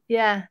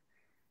 Yeah,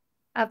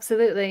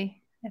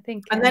 absolutely. I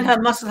think. And then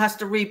her muscle has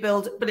to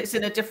rebuild, but it's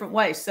in a different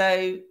way.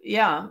 So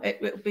yeah,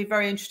 it'll be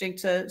very interesting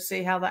to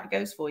see how that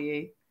goes for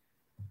you.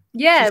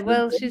 Yeah,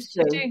 she's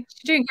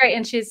doing great,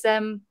 and she's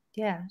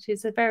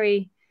she's a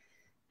very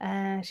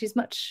she's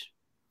much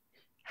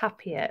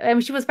happier. I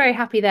mean, she was very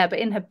happy there, but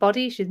in her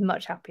body, she's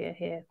much happier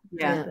here.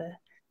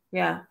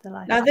 Yeah. The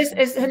life. Now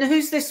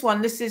who's this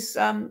one? This is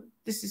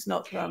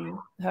not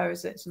her,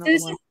 is it? It's another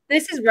one.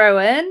 This is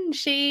Rowan.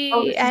 She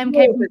came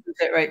with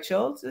it,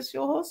 Rachel. Is this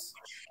your horse?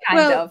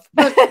 Kind of.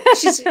 But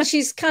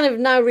she's kind of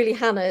now really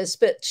Hannah's,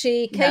 but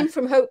she came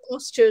from Hope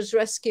Posture's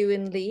rescue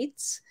in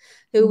Leeds,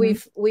 who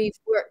we've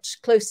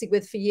worked closely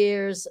with for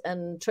years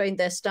and trained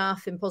their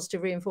staff in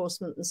positive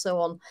reinforcement and so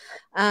on.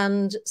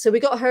 And so we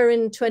got her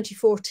in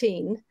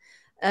 2014.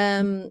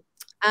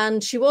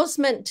 And she was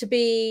meant to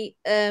be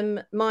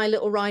my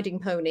little riding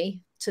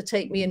pony to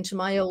take me into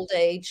my old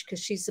age,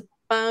 because she's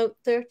about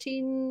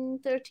 13,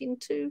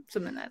 2,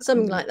 something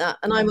like that.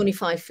 And I'm only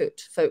 5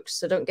 foot, folks,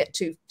 so don't get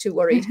too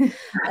worried.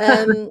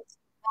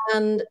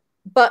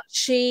 But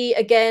she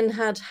again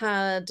had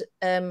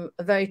a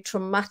very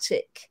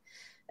traumatic.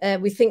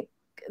 We think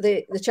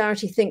the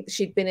charity thinks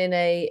she'd been in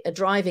a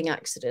driving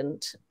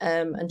accident,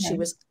 and she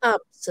was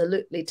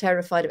absolutely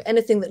terrified of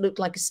anything that looked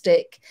like a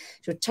stick.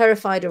 She was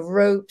terrified of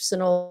ropes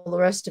and all the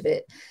rest of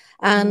it.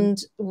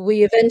 And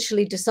we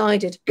eventually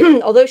decided,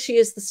 although she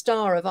is the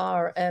star of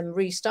our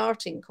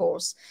restarting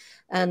course,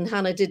 and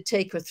Hannah did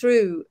take her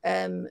through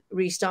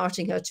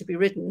restarting her to be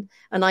ridden,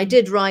 and I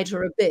did ride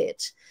her a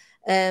bit.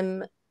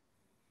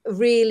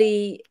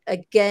 Really,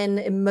 again,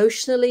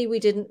 emotionally,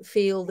 we didn't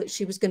feel that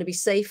she was going to be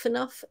safe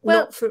enough.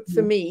 Well, not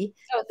for me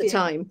at the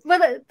time. Well,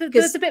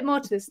 there's a bit more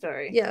to this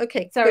story. Yeah,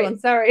 okay. Sorry.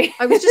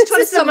 I was just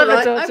trying to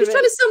summarize. I was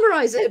trying to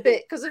summarize it a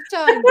bit because of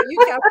time. But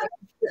you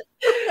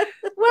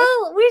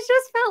Well, we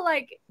just felt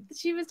like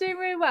she was doing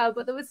really well,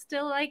 but there was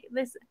still like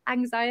this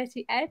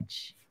anxiety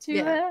edge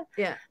to her.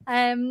 Yeah.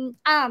 And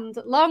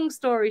long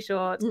story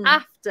short,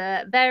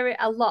 after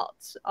a lot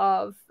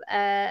of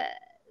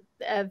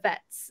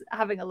vets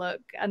having a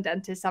look and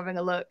dentists having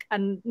a look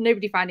and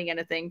nobody finding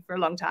anything for a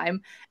long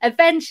time,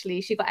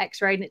 eventually she got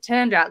x-rayed, and it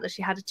turned out that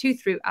she had a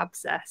tooth root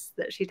abscess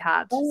that she'd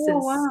had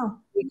since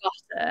we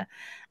got her,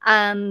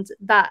 and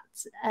that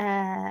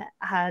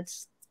had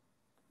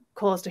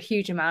caused a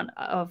huge amount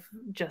of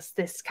just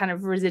this kind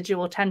of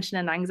residual tension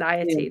and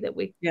anxiety that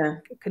we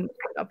couldn't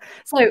pick up.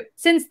 So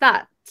since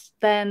that,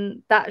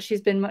 then that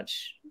she's been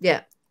much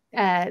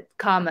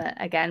calmer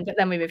again. But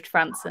then we moved to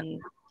France,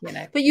 and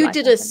but you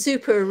did a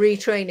super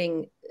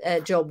retraining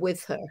job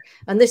with her,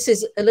 and this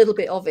is a little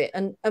bit of it.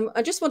 And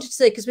I just wanted to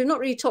say, because we've not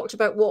really talked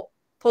about what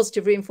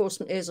positive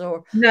reinforcement is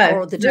or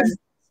the difference.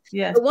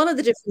 Yeah. But one of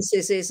the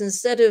differences is,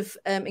 instead of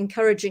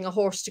encouraging a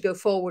horse to go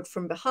forward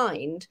from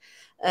behind,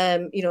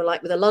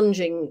 like with a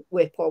lunging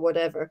whip or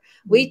whatever,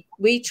 we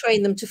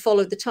train them to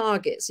follow the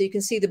target. So you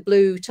can see the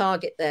blue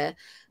target there.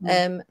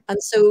 And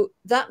so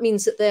that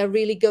means that they're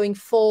really going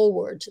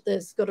forward.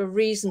 There's got a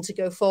reason to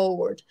go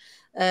forward.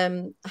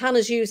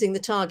 Hannah's using the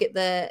target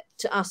there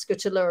to ask her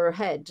to lower her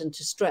head and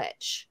to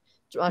stretch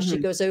as she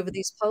goes over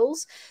these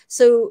poles.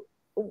 So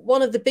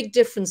one of the big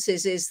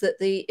differences is that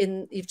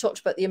you've talked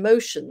about the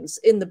emotions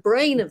in the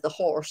brain of the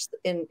horse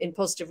in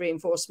positive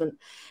reinforcement.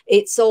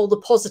 It's all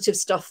the positive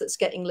stuff that's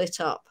getting lit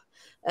up.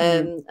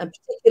 And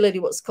particularly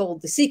what's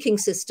called the seeking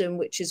system,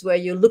 which is where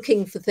you're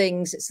looking for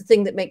things. It's the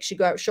thing that makes you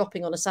go out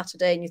shopping on a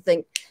Saturday and you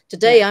think,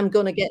 today I'm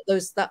going to get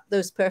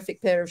those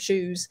perfect pair of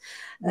shoes.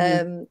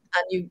 And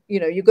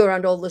you go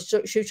around all the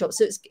shoe shops.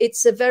 So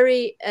it's a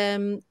very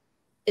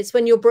it's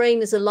when your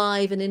brain is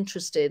alive and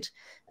interested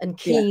and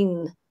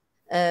keen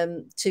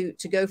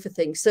to go for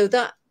things. So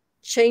that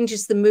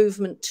changes the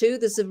movement too.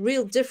 There's a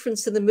real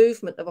difference in the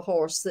movement of a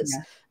horse that's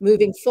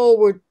moving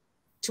forward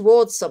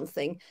towards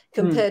something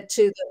compared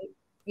to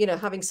them,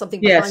 having something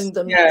behind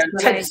them. Yeah,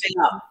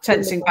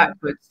 tensing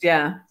backwards.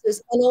 Yeah.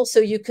 And also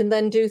you can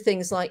then do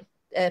things like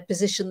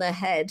position their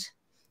head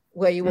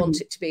where you want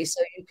it to be.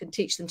 So you can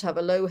teach them to have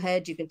a low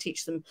head. You can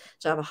teach them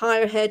to have a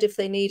higher head if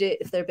they need it,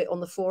 if they're a bit on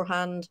the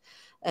forehand.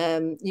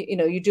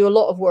 You do a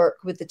lot of work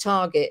with the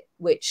target,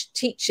 which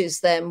teaches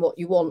them what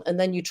you want, and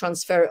then you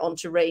transfer it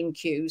onto rein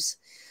cues.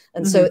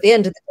 And so at the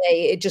end of the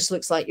day, it just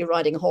looks like you're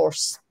riding a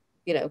horse,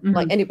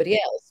 like anybody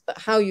else. But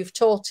how you've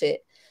taught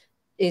it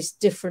is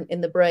different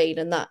in the brain,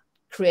 and that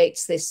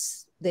creates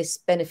this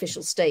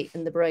beneficial state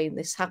in the brain,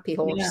 this happy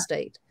horse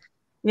state.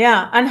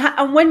 Yeah.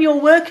 And when you're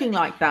working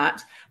like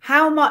that,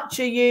 how much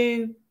are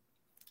you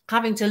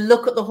having to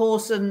look at the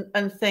horse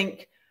and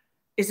think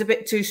is a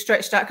bit too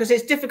stretched out? Because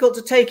it's difficult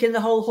to take in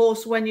the whole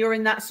horse when you're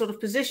in that sort of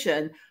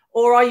position.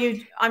 Or are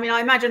you, I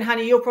imagine,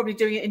 Hannah, you're probably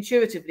doing it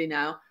intuitively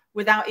now,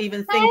 without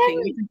even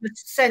thinking. You can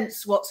just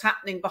sense what's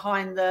happening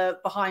behind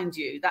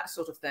you, that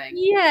sort of thing.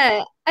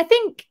 Yeah, I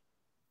think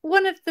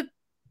one of the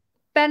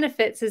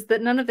benefits is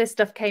that none of this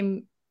stuff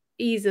came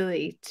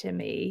easily to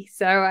me.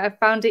 So I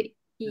found it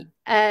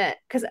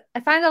because I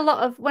find a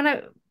lot of when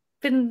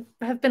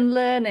have been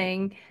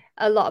learning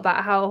a lot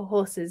about how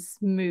horses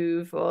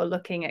move, or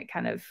looking at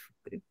kind of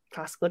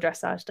classical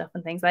dressage stuff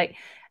and things like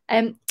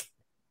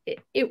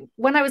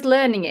when I was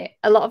learning it,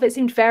 a lot of it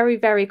seemed very,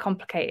 very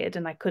complicated,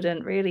 and I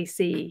couldn't really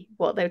see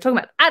what they were talking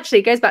about. Actually,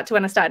 it goes back to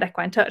when I started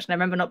Equine Touch, and I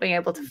remember not being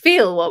able to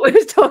feel what we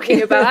were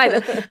talking about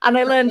either. And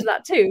I learned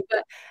that too.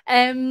 But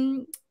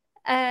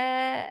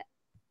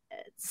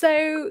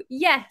so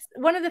yes,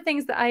 one of the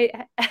things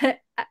that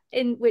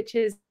which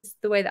is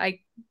the way that I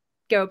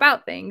go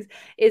about things,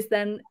 is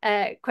then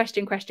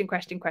question.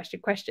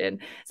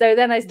 So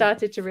then I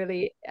started to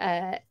really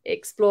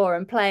explore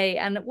and play,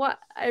 and what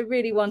I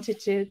really wanted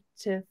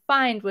to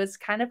find was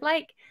kind of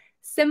like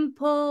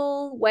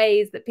simple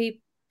ways that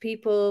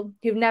people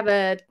who've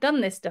never done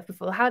this stuff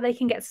before, how they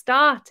can get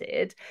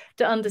started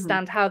to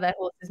understand how their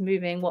horse is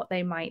moving, what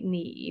they might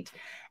need.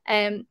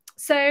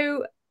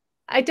 So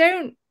I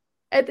don't,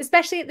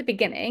 especially at the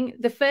beginning,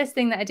 the first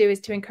thing that I do is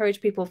to encourage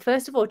people,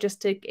 first of all,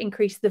 just to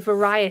increase the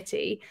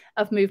variety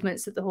of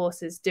movements that the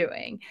horse is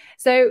doing.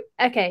 So,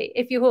 okay,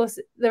 if your horse,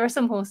 there are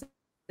some horses,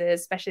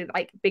 especially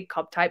like big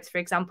cob types, for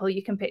example,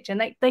 you can picture,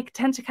 and they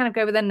tend to kind of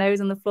go with their nose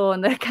on the floor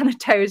and their kind of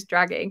toes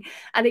dragging,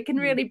 and it can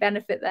really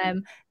benefit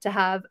them to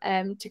have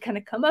to kind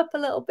of come up a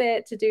little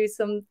bit, to do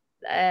some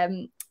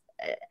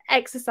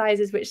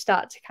exercises which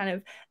start to kind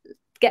of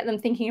get them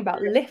thinking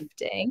about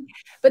lifting.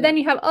 But then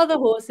you have other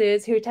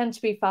horses who tend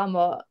to be far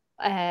more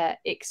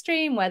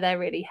extreme, where they're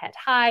really head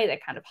high, they're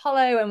kind of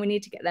hollow, and we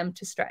need to get them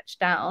to stretch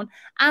down.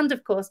 And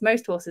of course,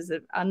 most horses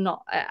are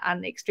not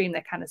an extreme,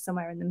 they're kind of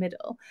somewhere in the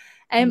middle.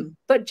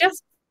 But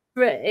just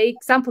for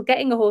example,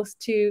 getting a horse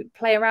to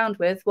play around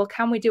with, well,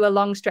 can we do a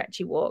long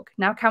stretchy walk?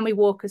 Now, can we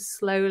walk as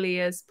slowly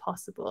as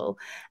possible?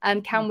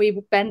 And can we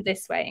bend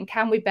this way? And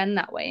can we bend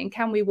that way? And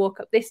can we walk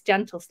up this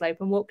gentle slope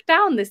and walk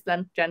down this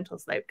gentle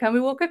slope? Can we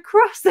walk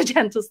across the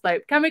gentle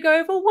slope? Can we go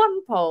over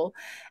one pole?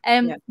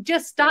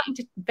 Just starting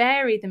to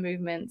vary the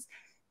movements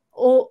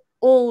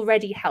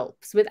already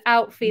helps,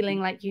 without feeling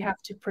like you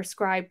have to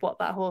prescribe what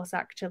that horse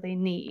actually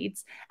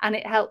needs. And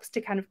it helps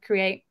to kind of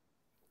create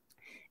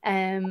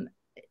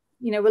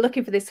we're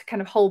looking for this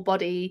kind of whole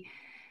body.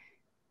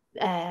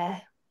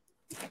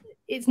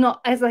 It's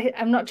not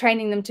I'm not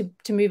training them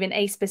to move in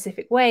a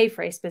specific way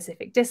for a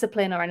specific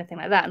discipline or anything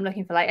like that. I'm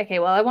looking for like, okay,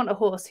 well, I want a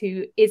horse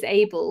who is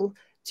able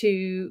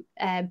to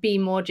be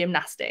more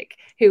gymnastic,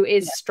 who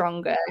is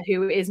stronger,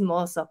 who is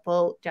more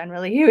supple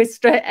generally, who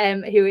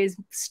is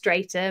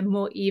straighter,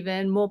 more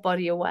even, more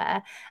body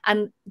aware.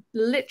 And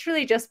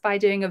literally just by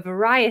doing a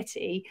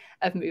variety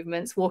of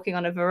movements, walking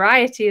on a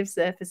variety of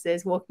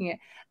surfaces, walking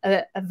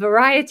at a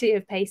variety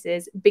of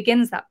paces,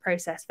 begins that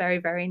process very,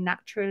 very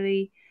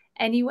naturally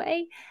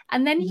anyway.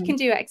 And then you can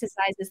do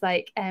exercises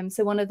like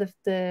so one of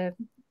the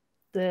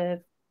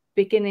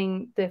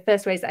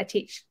first ways that I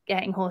teach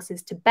getting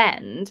horses to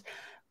bend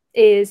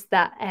is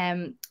that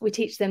we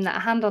teach them that a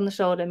hand on the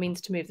shoulder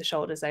means to move the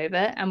shoulders over,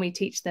 and we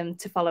teach them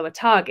to follow a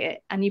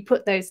target. And you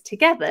put those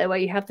together where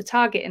you have the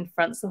target in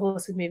front, so the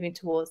horse is moving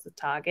towards the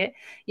target.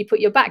 You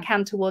put your back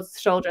hand towards the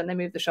shoulder and they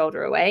move the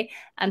shoulder away,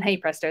 and hey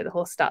presto, the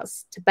horse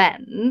starts to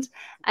bend.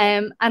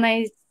 And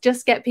I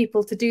just get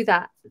people to do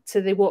that. So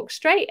they walk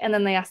straight, and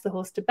then they ask the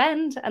horse to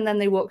bend, and then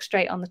they walk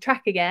straight on the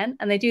track again,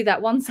 and they do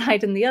that one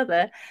side and the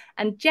other.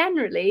 And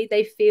generally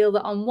they feel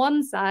that on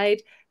one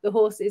side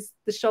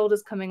the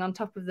shoulders coming on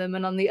top of them,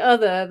 and on the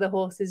other the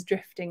horse is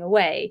drifting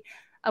away.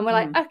 And we're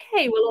like,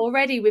 okay, well,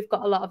 already we've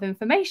got a lot of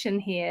information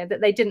here that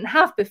they didn't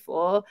have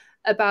before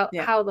about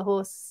how the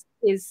horse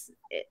is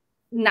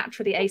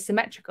naturally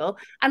asymmetrical.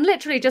 And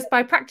literally just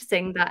by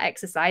practicing that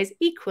exercise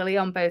equally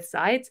on both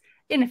sides,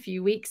 in a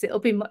few weeks it'll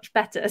be much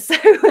better. So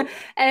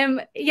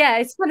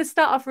it's going to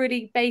start off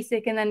really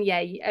basic, and then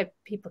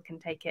people can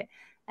take it.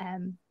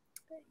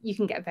 You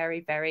can get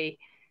very, very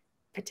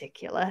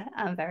particular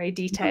and very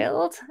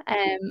detailed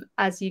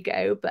as you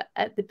go, but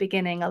at the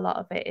beginning a lot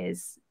of it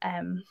is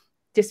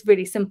just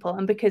really simple.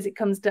 And because it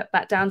comes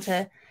back down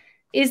to,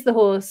 is the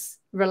horse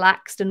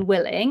relaxed and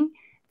willing,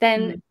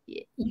 then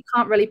you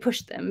can't really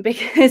push them,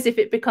 because if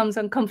it becomes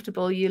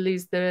uncomfortable, you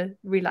lose the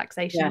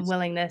relaxation and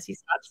willingness. You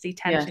start to see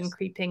tension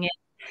creeping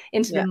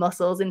into the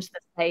muscles, into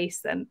the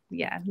face, and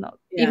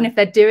even if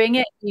they're doing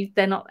it,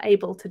 they're not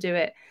able to do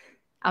it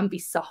and be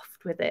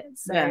soft with it.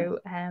 So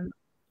and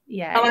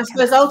I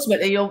suppose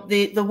ultimately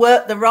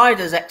the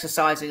rider's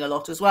exercising a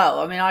lot as well.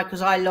 I mean,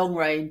 because I long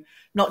rein,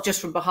 not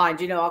just from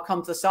behind, I'll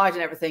come to the side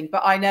and everything,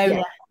 but I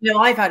know,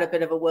 I've had a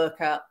bit of a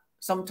workout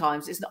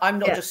sometimes. I'm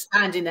not just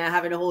standing there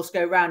having a horse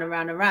go round and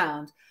round and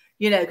round,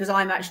 because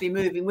I'm actually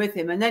moving with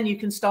him. And then you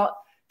can start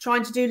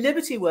trying to do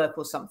liberty work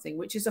or something,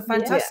 which is a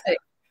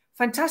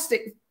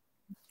fantastic,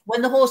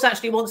 when the horse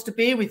actually wants to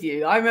be with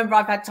you. I remember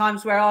I've had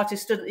times where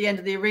artists stood at the end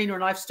of the arena,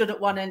 and I've stood at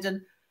one end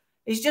and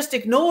he's just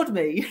ignored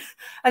me.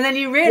 And then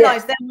you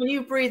realize then when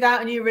you breathe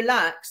out and you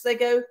relax, they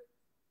go,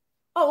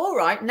 oh, all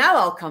right, now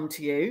I'll come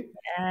to you.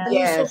 And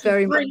you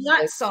sort of bring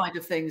that side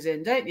of things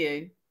in, don't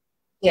you?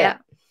 Yeah.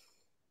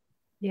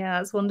 Yeah,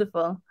 that's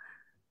wonderful.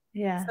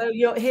 Yeah. So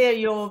you're here,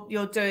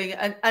 you're doing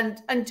it.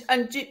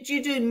 And do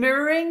you do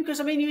mirroring? Because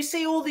I mean, you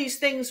see all these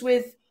things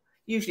with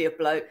usually a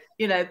bloke,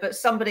 you know, but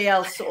somebody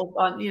else sort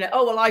of, you know,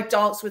 oh, well, I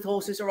dance with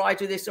horses, or I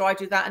do this, or I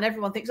do that. And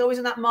everyone thinks, oh,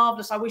 isn't that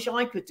marvelous? I wish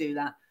I could do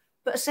that.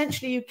 But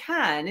essentially you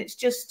can. It's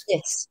just,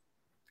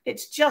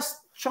 it's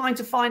just trying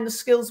to find the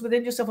skills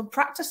within yourself and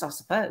practice, I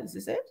suppose,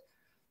 is it?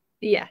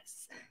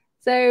 Yes.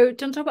 So do you want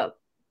to talk about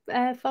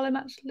follow,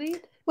 match,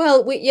 lead?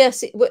 Well,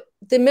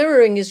 the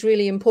mirroring is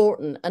really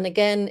important. And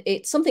again,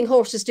 it's something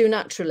horses do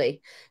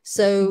naturally.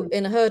 So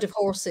in a herd of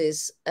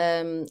horses,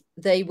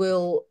 they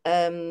will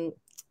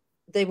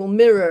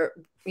mirror,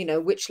 you know,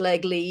 which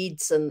leg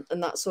leads and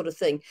that sort of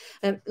thing.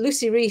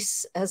 Lucy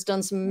Rees has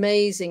done some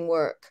amazing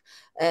work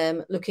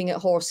looking at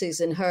horses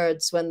in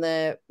herds when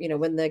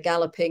they're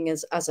galloping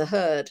as a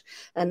herd,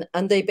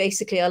 and they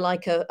basically are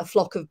like a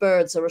flock of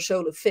birds or a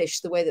shoal of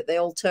fish, the way that they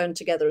all turn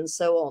together and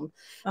so on.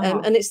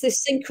 And it's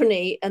this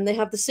synchrony, and they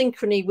have the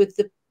synchrony with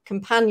the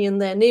companion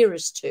they're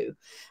nearest to,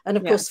 and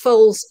of course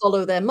foals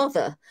follow their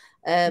mother.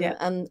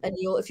 And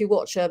if you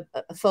watch a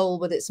foal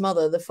with its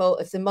mother,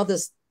 if the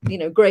mother's, you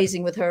know,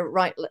 grazing with her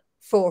right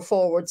fore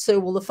forward, so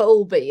will the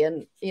foal be.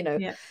 And, you know,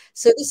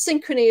 so this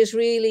synchrony is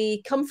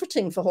really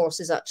comforting for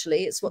horses.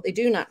 Actually, it's what they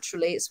do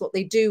naturally. It's what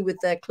they do with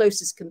their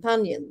closest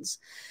companions.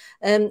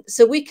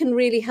 So we can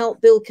really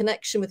help build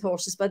connection with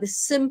horses by the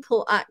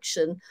simple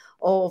action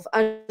of,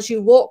 as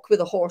you walk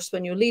with a horse,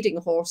 when you're leading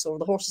a horse or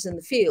the horse is in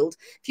the field,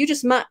 if you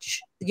just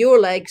match your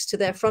legs to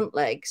their front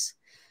legs,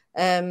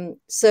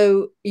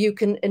 so you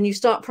can, and you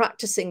start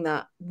practicing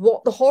that,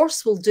 what the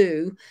horse will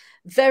do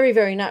very,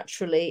 very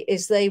naturally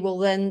is they will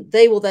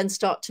then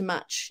start to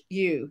match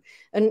you.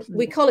 And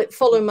we call it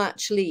follow,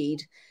 match,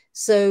 lead.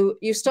 So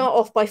you start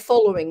off by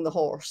following the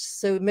horse.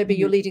 So maybe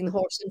you're leading the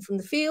horse in from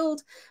the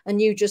field,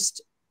 and you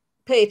just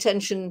pay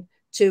attention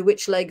to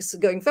which legs are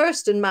going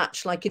first and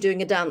match like you're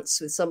doing a dance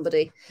with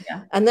somebody.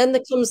 And then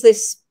there comes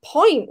this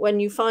point when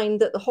you find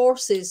that the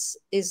horse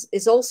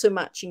is also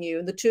matching you,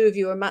 and the two of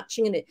you are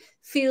matching, and it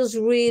feels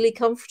really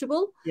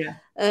comfortable.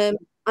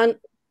 And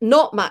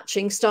not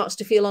matching starts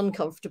to feel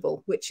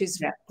uncomfortable, which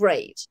is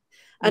great.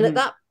 And at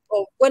that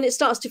point, when it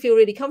starts to feel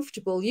really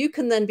comfortable, you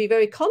can then be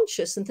very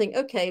conscious and think,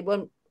 okay,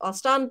 well, I'll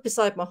stand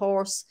beside my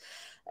horse,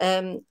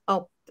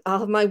 I'll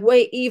have my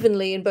weight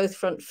evenly in both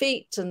front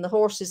feet, and the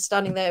horse is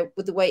standing there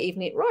with the weight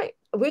evenly. Right,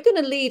 we're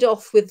going to lead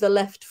off with the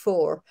left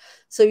fore.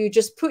 So you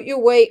just put your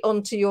weight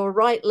onto your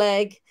right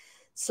leg,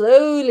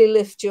 slowly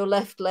lift your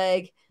left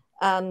leg,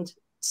 and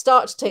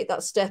start to take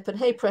that step. And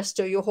hey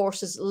presto, your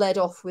horse is led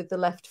off with the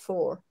left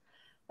fore.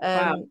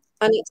 And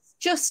it's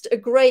just a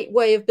great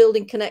way of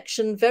building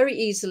connection very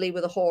easily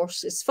with a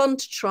horse. It's fun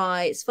to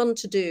try, it's fun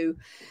to do.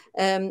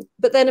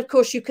 But then, of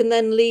course, you can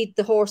then lead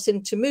the horse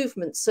into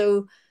movement.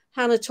 So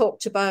Hannah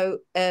talked about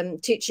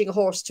teaching a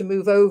horse to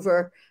move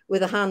over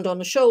with a hand on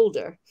the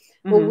shoulder.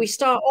 Well, we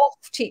start off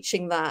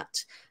teaching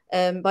that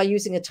by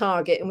using a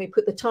target, and we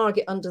put the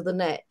target under the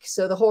neck.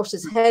 So the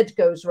horse's head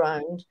goes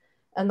round,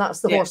 and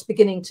that's the horse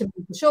beginning to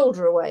move the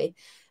shoulder away.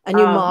 And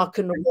you mark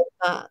and reward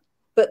that.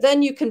 But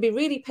then you can be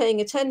really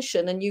paying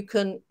attention, and you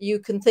can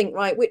think,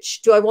 right,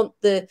 which do I want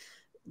the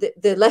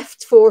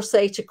left fore,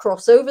 say, to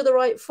cross over the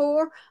right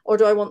fore, or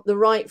do I want the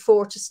right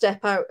fore to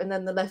step out and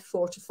then the left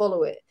fore to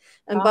follow it?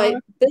 And by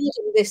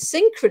building this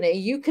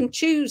synchrony, you can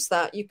choose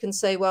that. You can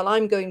say, well,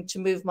 I'm going to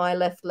move my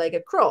left leg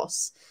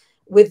across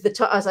with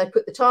as I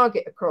put the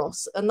target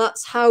across, and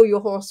that's how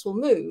your horse will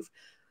move.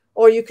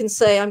 Or you can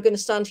say, I'm going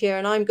to stand here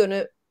and I'm going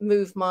to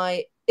move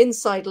my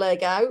inside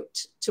leg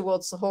out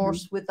towards the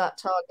horse with that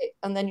target,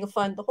 and then you'll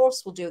find the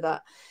horse will do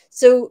that.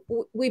 So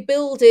we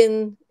build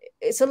in,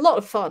 it's a lot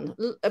of fun.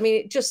 I mean,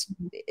 it just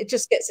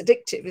gets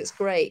addictive. It's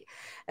great.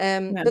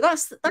 But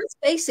that's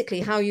basically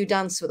how you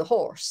dance with a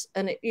horse.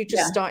 And you're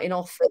just starting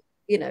off,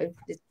 you know,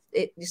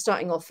 you're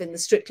starting off in the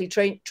Strictly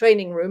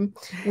training room,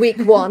 week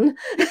one.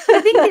 I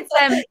think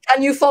it's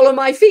can you follow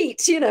my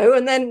feet, you know,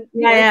 and then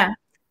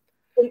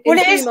well,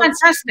 it is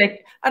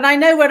fantastic. And I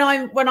know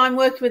when I'm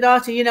working with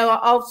Artie, you know,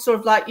 I'll sort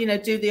of like, you know,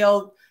 do the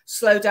old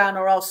slow down,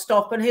 or I'll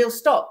stop, and he'll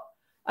stop,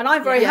 and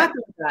I'm very happy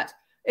with that.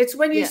 It's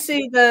when you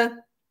see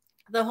the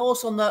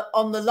horse on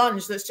the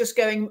lunge that's just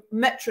going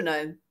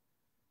metronome,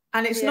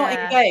 and it's not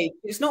engaged,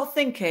 it's not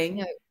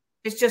thinking,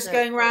 it's just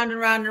going round and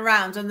round and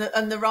round,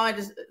 and the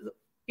riders,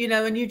 you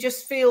know, and you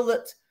just feel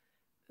that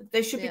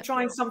they should be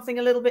trying something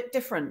a little bit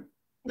different.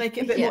 Make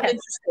it a bit more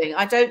interesting.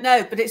 I don't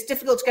know, but it's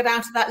difficult to get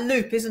out of that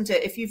loop, isn't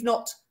it? If you've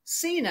not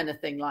seen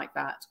anything like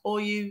that,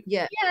 or you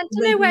and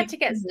to know where to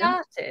get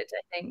started,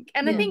 I think.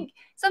 And I think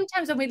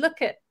sometimes when we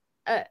look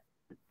at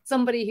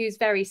somebody who's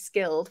very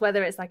skilled,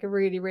 whether it's like a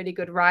really, really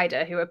good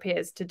rider who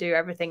appears to do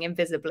everything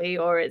invisibly,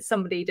 or it's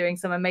somebody doing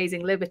some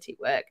amazing liberty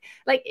work,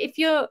 like if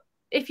you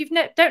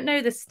don't know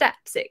the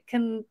steps, it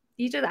can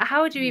you do that,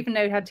 how would you even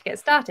know how to get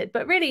started?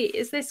 But really,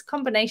 it's this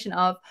combination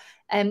of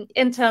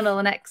internal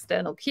and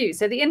external cues.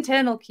 So the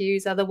internal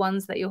cues are the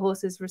ones that your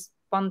horses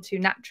respond to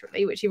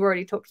naturally, which you've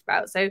already talked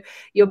about. So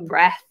your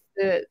breath,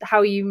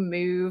 how you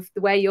move,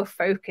 the way your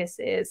focus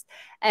is.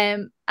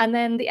 And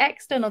then the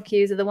external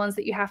cues are the ones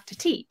that you have to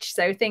teach.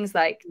 So things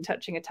like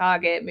touching a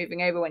target,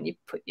 moving over when you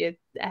put your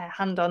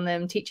hand on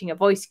them, teaching a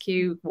voice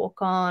cue,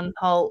 walk on,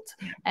 halt,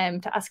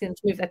 to ask them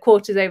to move their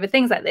quarters over,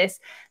 things like this.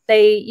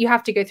 You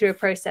have to go through a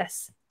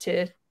process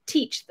to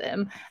teach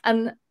them,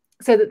 and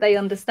so that they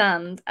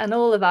understand. And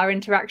all of our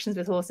interactions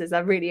with horses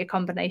are really a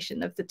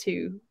combination of the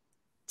two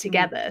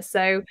together.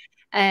 So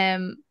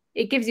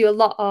it gives you a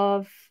lot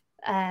of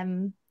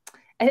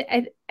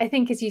I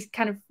think as you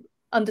kind of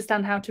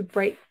understand how to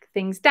break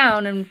things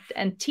down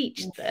and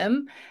teach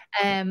them,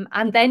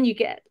 and then you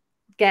get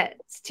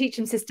to teach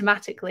them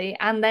systematically,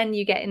 and then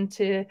you get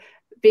into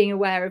being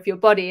aware of your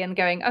body and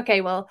going,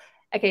 so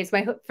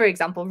for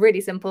example,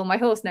 really simple, my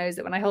horse knows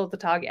that when I hold the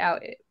target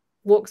out, it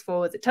walks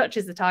forwards, it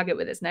touches the target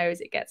with its nose,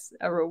 it gets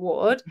a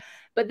reward.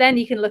 But then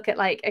you can look at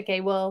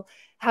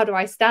how do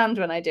I stand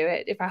when I do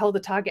it? If I hold the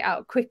target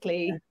out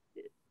quickly,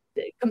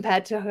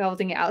 compared to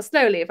holding it out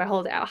slowly, if I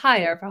hold it out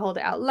higher, if I hold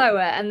it out lower,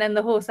 and then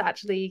the horse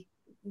actually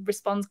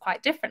responds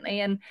quite differently.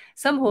 And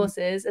some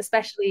horses,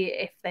 especially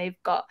if they've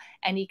got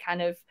any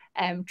kind of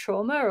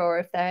trauma, or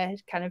if they're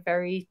kind of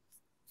very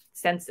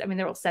sensitive, I mean,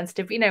 they're all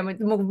sensitive,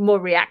 more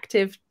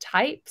reactive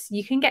types,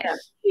 you can get a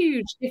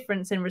huge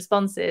difference in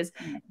responses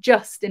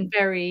just in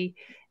very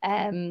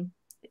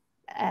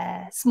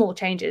small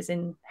changes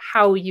in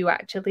how you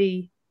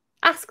actually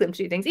ask them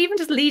to do things, even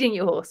just leading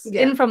your horse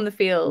in from the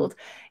field.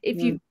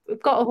 If you've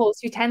got a horse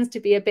who tends to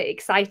be a bit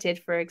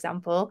excited, for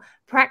example,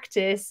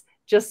 practice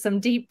just some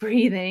deep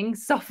breathing,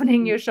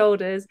 softening your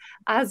shoulders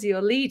as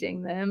you're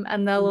leading them,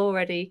 and they'll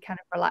already kind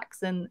of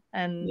relax and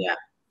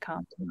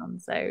calm down.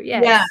 So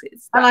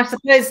it's and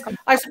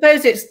I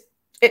suppose it's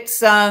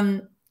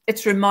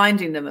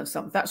reminding them of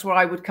something. That's where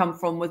I would come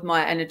from with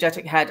my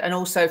energetic head, and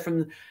also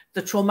from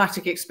the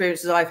traumatic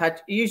experiences I've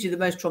had. Usually the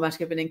most traumatic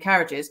have been in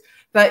carriages,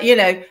 but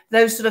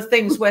those sort of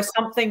things where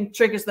something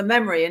triggers the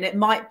memory, and it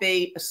might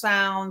be a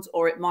sound,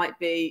 or it might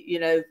be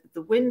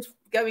the wind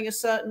going a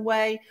certain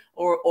way,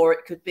 or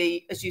it could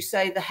be, as you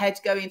say, the head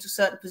going into a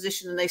certain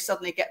position, and they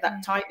suddenly get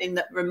that tightening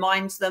that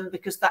reminds them,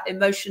 because that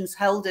emotion's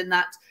held in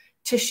that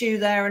tissue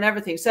there and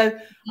everything. So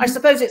I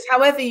suppose it's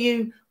however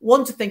you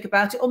want to think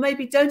about it, or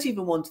maybe don't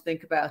even want to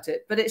think about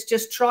it, but it's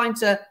just trying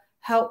to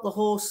help the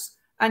horse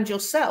and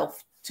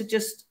yourself to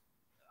just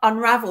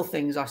unravel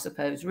things, I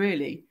suppose,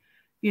 really,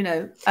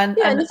 and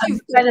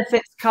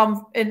benefits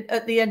come in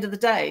at the end of the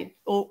day,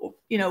 or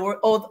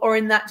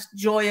in that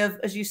joy of,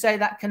 as you say,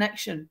 that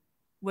connection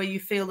where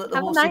you feel that the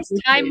have horse a nice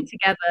time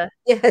together.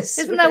 Yes,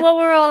 isn't that what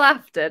we're all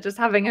after? Just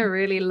having a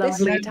really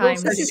lovely time.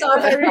 This is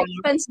our very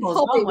expensive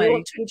hobby. We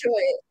want to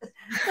enjoy it.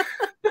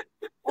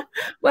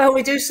 Well,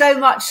 we do so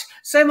much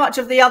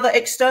of the other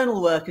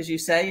external work, as you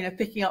say,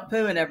 picking up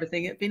poo and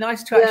everything. It'd be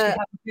nice to actually have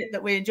a bit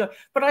that we enjoy.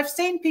 But I've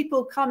seen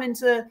people come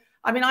into,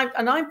 I've been,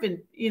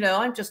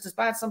 I'm just as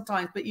bad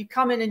sometimes, but you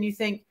come in and you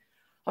think,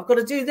 I've got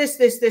to do this,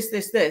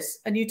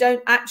 and you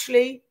don't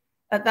actually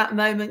at that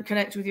moment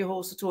connect with your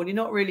horse at all. You're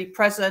not really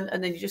present,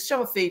 and then you just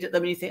shove a feed at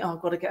them and you think,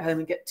 I've got to get home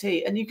and get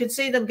tea. And you can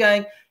see them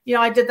going,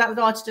 I did that with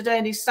Archie today,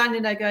 and he's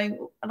standing there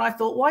going, and I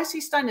thought, why is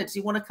he standing? Does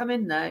he want to come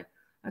in now?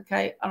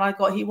 Okay. And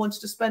he wanted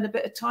to spend a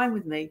bit of time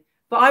with me,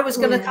 but I was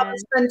going to come and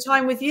spend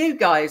time with you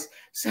guys.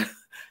 So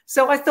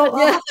I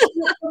thought,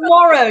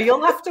 tomorrow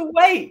you'll have to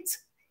wait.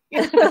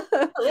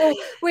 Well,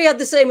 we had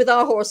the same with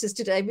our horses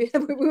today. We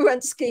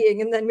went skiing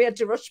and then we had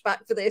to rush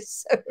back for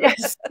this. So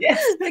yes.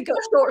 They got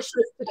short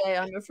shrift today,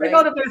 I'm afraid. They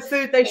got a bit of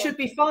food, they should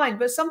be fine.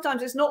 But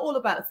sometimes it's not all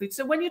about the food.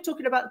 So when you're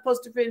talking about the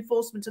positive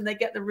reinforcement and they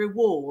get the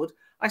reward,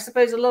 I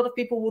suppose a lot of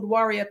people would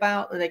worry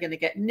about, are they going to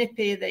get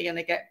nippy? Are they going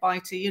to get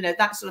bitey?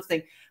 That sort of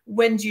thing.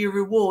 When do you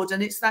reward?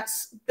 And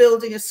that's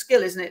building a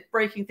skill, isn't it?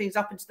 Breaking things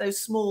up into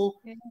those small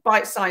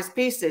bite-sized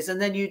pieces.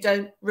 And then you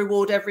don't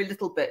reward every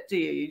little bit, do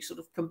you? You sort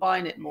of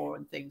combine it more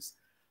and things.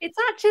 It's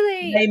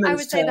actually, I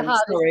would say, the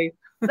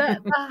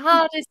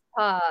hardest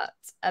part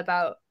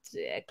about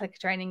clicker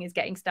training is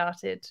getting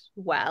started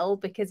well,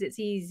 because it's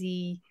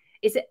easy.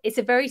 It's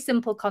a very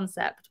simple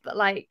concept, but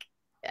like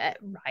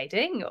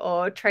riding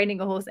or training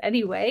a horse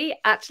anyway,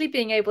 actually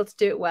being able to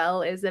do it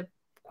well is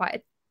quite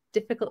a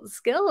difficult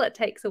skill. It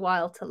takes a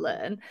while to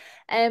learn.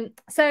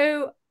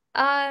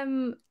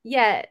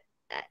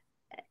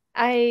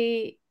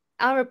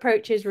 Our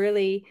approach is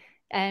really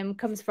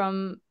comes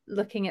from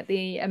looking at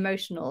the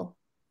emotional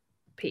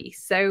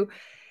piece. So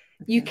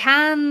you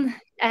can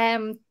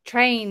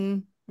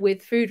train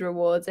with food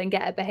rewards and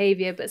get a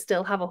behavior but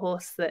still have a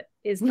horse that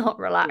is not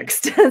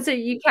relaxed. So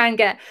you can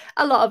get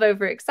a lot of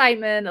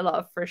overexcitement, a lot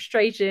of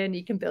frustration,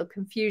 you can build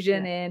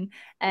confusion in,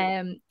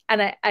 and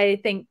I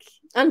think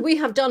And we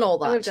have done all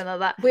that. We've done all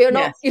that. We are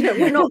not,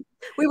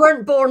 we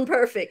weren't born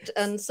perfect.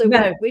 And so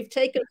we've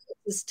taken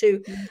this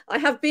to, I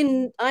have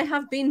been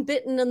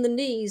bitten in the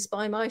knees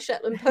by my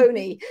Shetland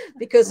pony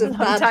because of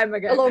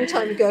a long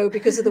time ago,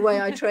 because of the way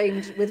I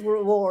trained with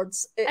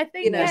rewards. I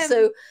think,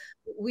 so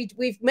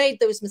we've made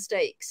those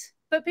mistakes.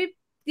 But people,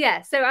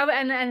 so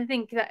I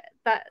think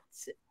that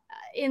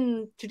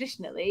in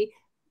traditionally,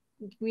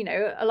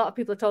 a lot of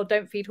people are told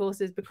don't feed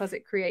horses because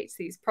it creates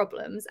these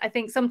problems. I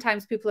think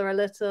sometimes people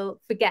are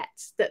forget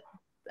that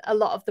a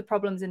lot of the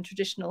problems in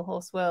traditional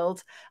horse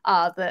world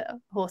are that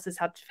horses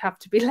have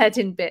to be led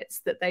in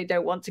bits, that they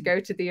don't want to go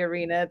to the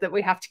arena, that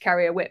we have to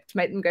carry a whip to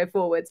make them go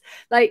forwards.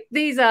 Like,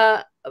 these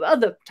are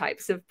other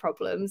types of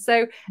problems.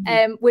 So,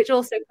 which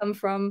also come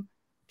from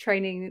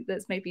training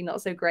that's maybe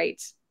not so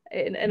great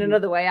in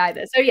another way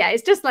either. So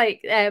it's just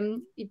like,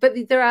 but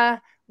there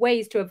are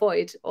ways to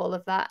avoid all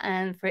of that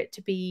and for it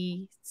to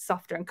be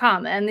softer and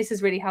calmer. And this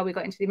is really how we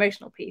got into the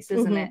emotional piece,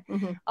 isn't it?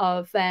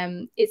 Of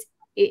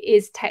it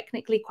is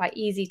technically quite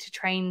easy to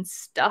train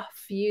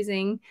stuff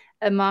using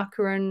a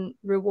marker and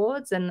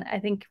rewards. And I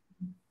think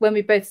when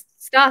we both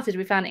started,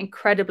 we found it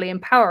incredibly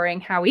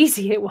empowering how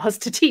easy it was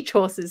to teach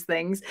horses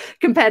things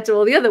compared to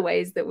all the other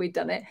ways that we'd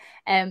done it.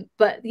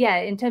 But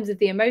in terms of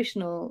the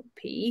emotional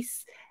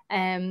piece,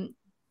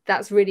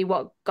 that's really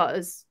what got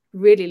us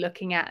really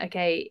looking at,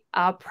 okay,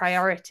 our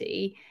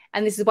priority,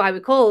 and this is why we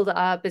called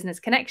our business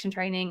connection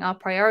training, our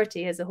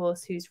priority is a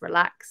horse who's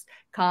relaxed,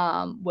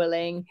 calm,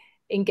 willing,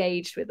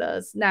 engaged with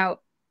us. Now,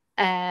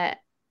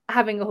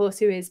 having a horse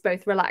who is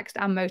both relaxed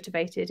and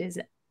motivated is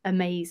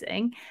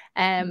amazing,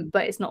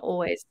 but it's not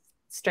always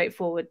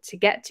straightforward to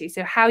get to.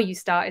 So how you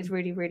start is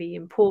really, really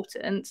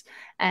important.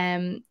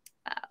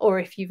 Or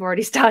if you've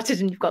already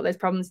started and you've got those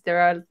problems, there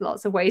are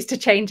lots of ways to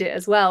change it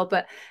as well.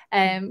 But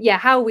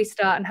how we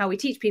start and how we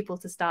teach people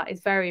to start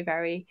is very,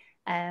 very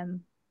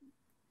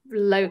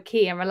low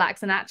key and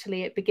relaxed. And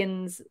actually it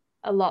begins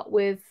a lot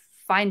with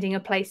finding a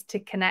place to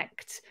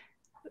connect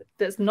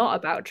that's not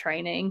about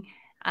training,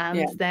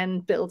 and then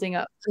building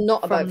up,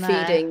 not about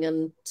feeding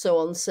and so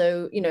on.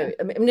 So,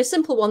 I mean, a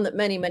simple one that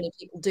many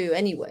people do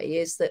anyway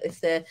is that if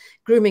they're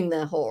grooming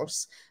their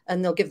horse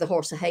and they'll give the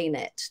horse a hay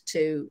net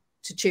to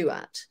chew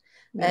at,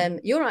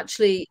 you're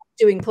actually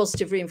doing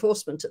positive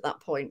reinforcement at that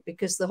point,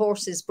 because the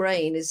horse's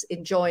brain is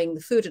enjoying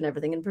the food and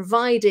everything, and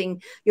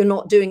providing you're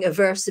not doing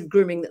aversive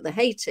grooming that they're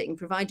hating,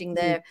 providing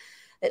they're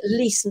at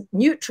least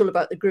neutral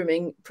about the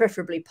grooming,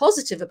 preferably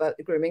positive about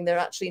the grooming, they're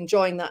actually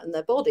enjoying that in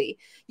their body,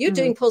 you're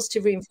doing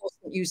positive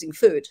reinforcement using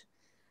food,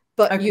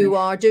 but you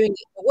are doing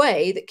it in a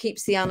way that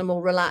keeps the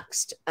animal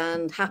relaxed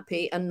and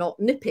happy and not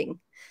nipping.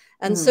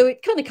 And so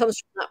it kind of comes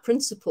from that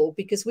principle,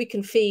 because we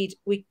can feed,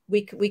 we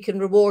can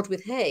reward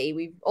with hay.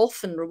 We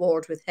often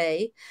reward with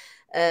hay,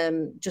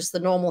 just the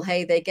normal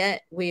hay they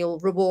get. We'll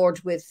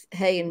reward with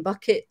hay in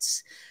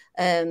buckets.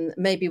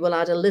 Maybe we'll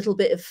add a little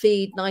bit of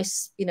feed,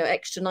 nice,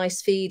 extra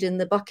nice feed in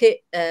the bucket,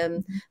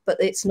 but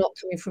it's not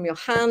coming from your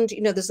hand.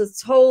 There's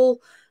this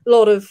whole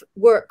lot of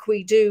work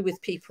we do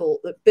with people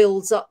that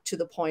builds up to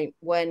the point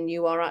when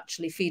you are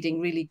actually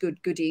feeding really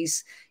good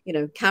goodies,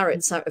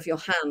 carrots out of your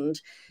hand,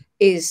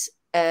 is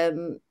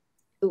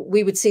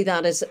we would see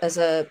that as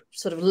a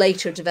sort of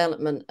later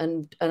development.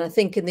 And I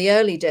think in the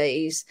early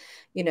days,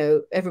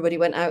 everybody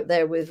went out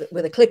there with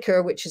a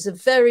clicker, which is a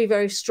very,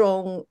 very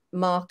strong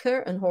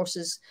marker, and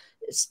horses,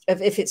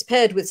 if it's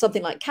paired with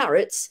something like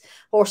carrots,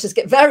 horses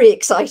get very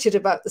excited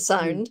about the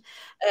sound.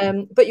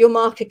 But your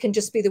marker can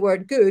just be the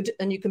word good,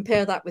 and you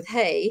compare that with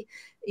hay,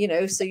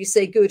 so you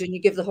say good and you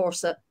give the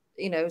horse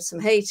some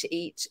hay to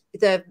eat,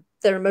 their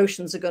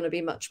emotions are going to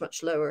be much,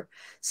 much lower.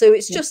 So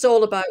it's just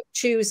all about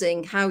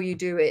choosing how you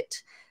do it.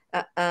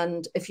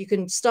 And if you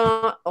can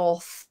start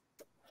off,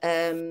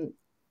 I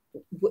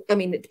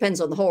mean, it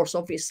depends on the horse,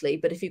 obviously,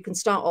 but if you can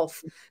start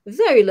off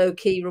very low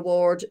key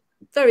reward,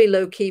 very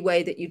low key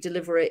way that you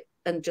deliver it,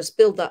 and just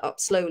build that up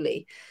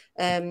slowly,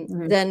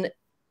 then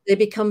they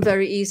become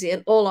very easy.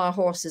 And all our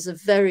horses are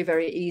very,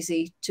 very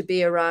easy to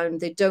be around.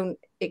 They don't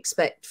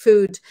expect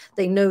food.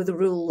 They know the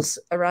rules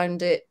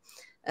around it.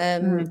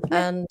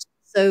 And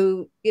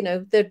so,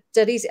 they're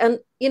dead easy. And,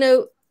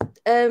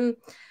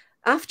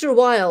 after a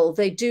while,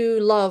 they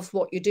do love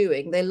what you're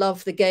doing. They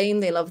love the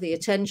game. They love the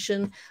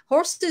attention.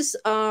 Horses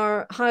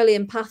are highly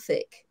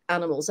empathic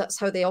animals. That's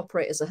how they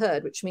operate as a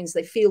herd, which means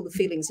they feel the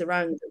feelings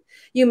around them.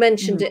 You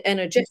mentioned it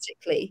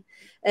energetically,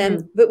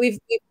 but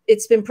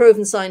it's been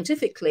proven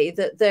scientifically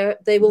that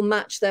they will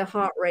match their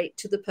heart rate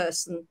to the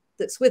person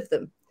that's with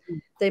them.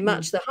 They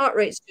match their heart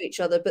rates to each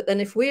other, but then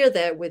if we're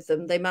there with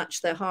them, they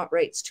match their heart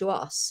rates to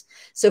us.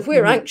 So if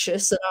we're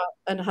anxious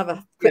and have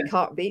a quick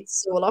heartbeat,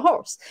 so will our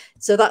horse.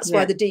 So that's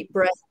why the deep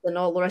breath and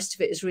all the rest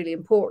of it is really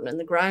important, and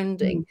the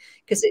grounding,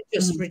 because it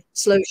just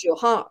slows your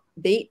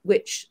heartbeat,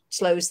 which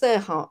slows their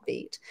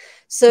heartbeat.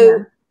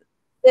 So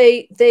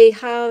they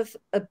have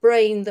a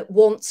brain that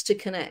wants to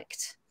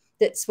connect.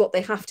 That's what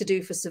they have to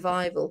do for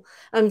survival.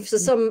 And for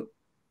some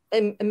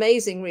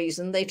amazing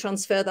reason, they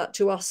transfer that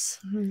to us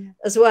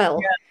as well.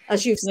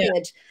 As you've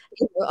said,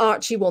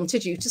 Archie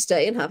wanted you to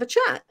stay and have a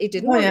chat. He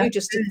didn't want you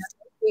just to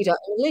feed up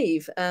and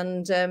leave.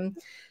 And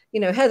you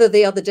know, Heather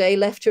the other day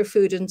left her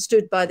food and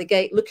stood by the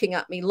gate looking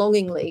at me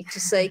longingly to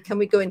say, can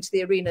we go into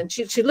the arena? And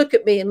she'd look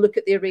at me and look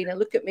at the arena,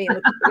 look at me and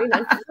look at the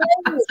arena,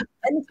 and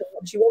anything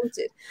what she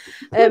wanted.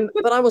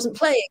 But I wasn't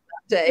playing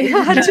that day.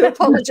 I had to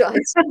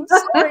apologise. I'm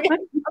sorry.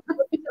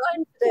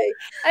 Today.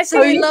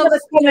 So we love a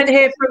comment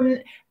here from,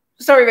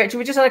 sorry, Rachel,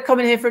 we just had a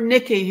comment here from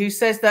Nikki, who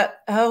says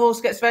that her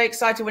horse gets very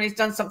excited when he's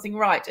done something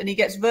right, and he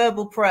gets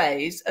verbal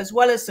praise as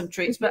well as some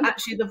treats, but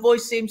actually the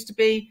voice seems to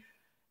be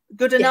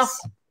good enough.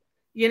 Yes.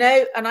 You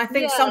know, and I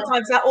think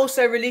sometimes that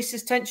also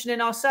releases tension in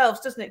ourselves,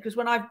 doesn't it? Because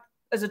when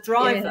as a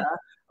driver,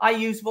 I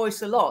use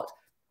voice a lot.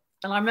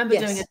 And I remember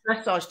doing a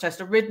dressage test,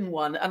 a ridden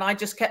one, and I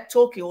just kept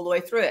talking all the way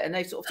through it. And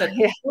they sort of said,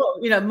 well,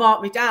 you know,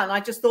 mark me down. I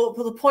just thought,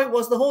 well, the point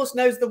was the horse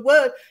knows the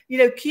word, you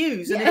know,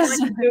 cues. And if I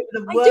can do it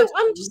with the words,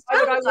 don't understand why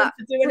would I want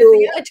to do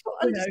anything else?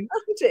 I don't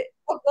understand it.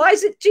 Why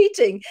is it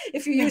cheating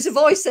if you use a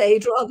voice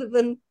aid rather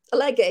than a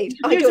leg aid?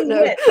 I don't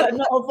know. But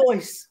not a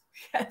voice.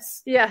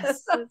 Yes,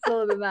 it's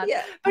all about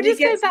that. But just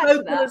go back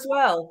to that as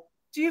well.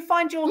 Do you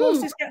find your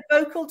horses get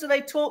vocal? Do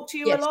they talk to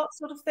you a lot,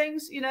 sort of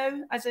things? You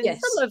know, as in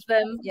some of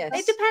them. Yes,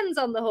 it depends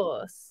on the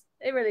horse.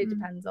 It really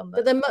depends on the.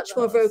 But they're much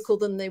more vocal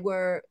than they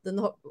were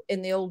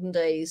in the olden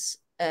days.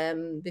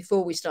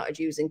 Before we started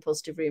using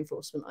positive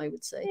reinforcement, I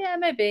would say. Yeah,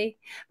 maybe.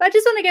 But I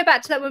just want to go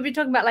back to that when we're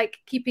talking about like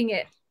keeping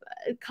it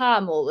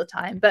calm all the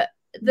time. But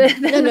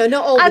no,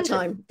 not all the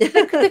time.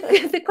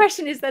 The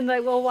question is then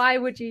like, well, why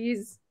would you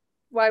use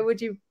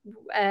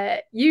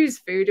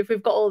food if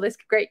we've got all this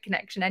great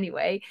connection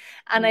anyway?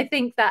 And I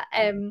think that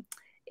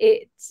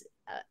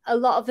a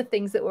lot of the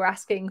things that we're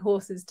asking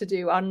horses to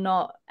do are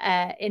not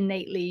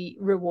innately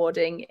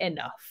rewarding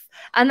enough,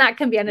 and that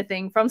can be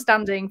anything from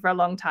standing for a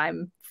long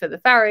time for the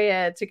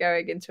farrier to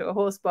going into a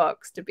horse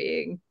box to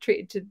being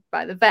treated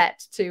by the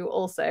vet to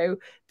also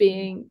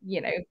being,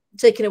 you know,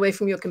 taken away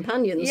from your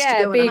companions,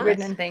 to go being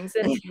ridden and things,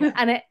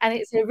 and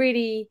it's a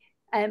really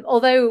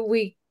although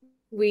we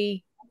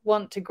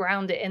want to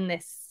ground it in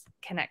this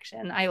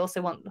connection, I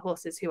also want the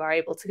horses who are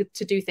able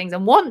to do things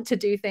and want to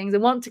do things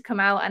and want to come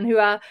out and who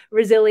are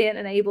resilient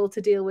and able to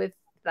deal with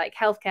like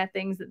healthcare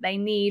things that they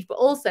need, but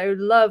also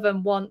love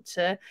and want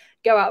to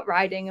go out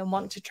riding and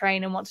want to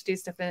train and want to do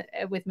stuff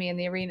with me in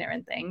the arena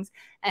and things.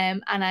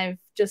 And I've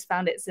just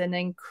found it's an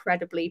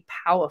incredibly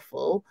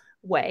powerful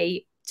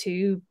way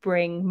to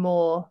bring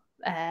more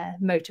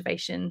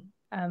motivation,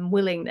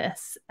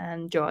 willingness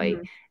and joy,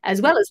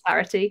 as well as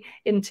clarity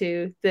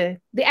into the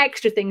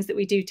extra things that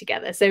we do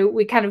together. So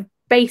we kind of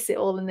base it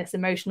all in this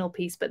emotional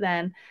piece, but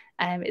then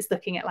it's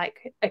looking at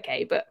like,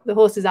 okay, but the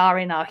horses are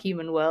in our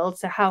human world,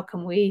 so how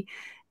can we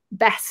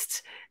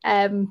best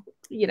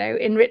you know,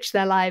 enrich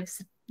their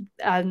lives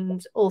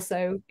and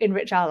also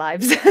enrich our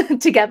lives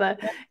together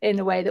in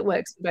a way that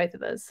works for both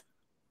of us.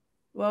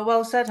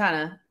 Well said,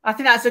 Hannah. I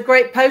think that's a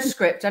great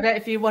postscript. I don't know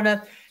if you want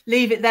to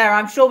leave it there.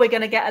 I'm sure we're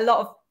going to get a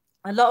lot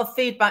of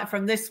feedback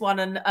from this one,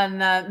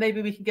 and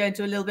maybe we can go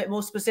into a little bit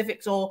more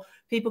specifics, or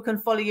people can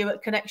follow you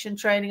at Connection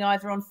Training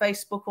either on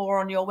Facebook or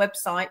on your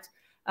website.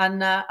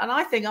 And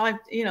I think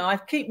I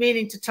keep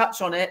meaning to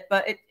touch on it,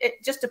 but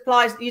it just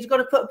applies. You've got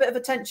to put a bit of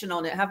attention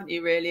on it, haven't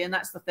you, really? And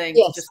that's the thing.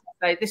 Yes. Just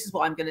say, this is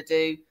what I'm going to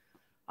do.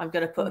 I'm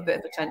going to put a bit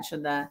of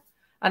attention there.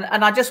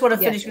 And I just want to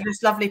finish with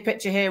this lovely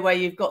picture here where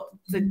you've got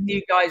the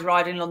new guys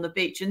riding on the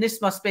beach. And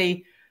this must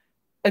be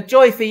a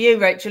joy for you,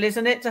 Rachel,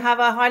 isn't it, to have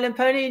a Highland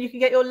pony and you can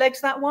get your legs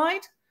that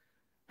wide?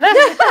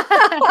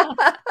 I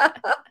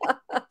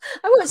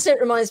won't say it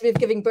reminds me of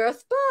giving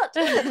birth, but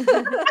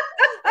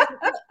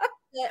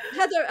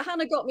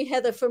Hannah got me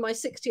Heather for my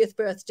 60th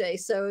birthday,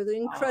 so an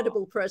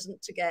incredible present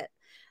to get.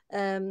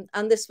 And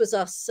this was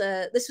us.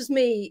 This was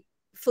me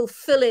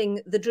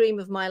fulfilling the dream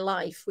of my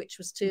life, which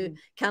was to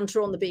canter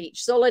on the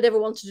beach. So all I'd ever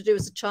wanted to do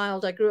as a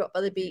child. I grew up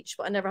by the beach,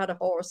 but I never had a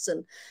horse,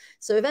 and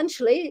so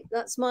eventually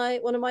that's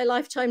one of my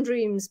lifetime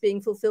dreams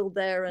being fulfilled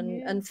there.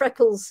 And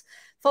Freckles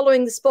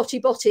following the spotty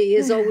botty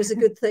is always a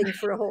good thing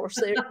for a horse.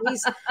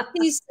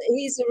 He's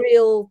a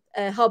real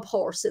hub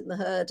horse in the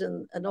herd,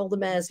 and all the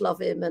mares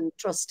love him and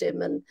trust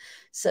him, and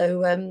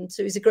so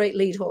he's a great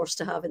lead horse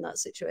to have in that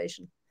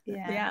situation.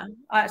 Yeah,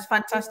 it's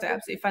fantastic.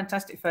 Absolutely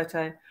fantastic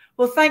photo.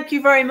 Well, thank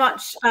you very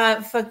much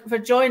for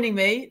joining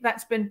me.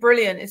 That's been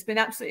brilliant. It's been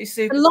absolutely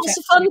super. And lots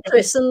of fun,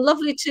 Chris, and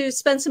lovely to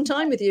spend some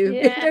time with you.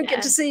 Yeah. We don't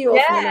get to see you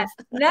often enough.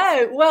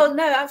 No,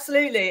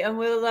 absolutely. And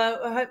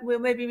we'll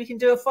maybe we can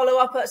do a follow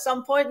up at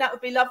some point. That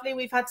would be lovely.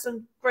 We've had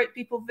some great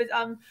people.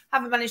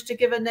 Haven't managed to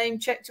give a name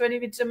check to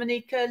any of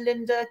Dominica,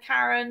 Linda,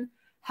 Karen,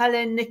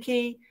 Helen,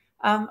 Nikki.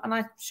 And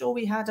I'm sure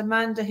we had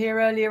Amanda here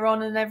earlier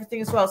on and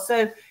everything as well.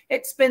 So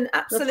it's been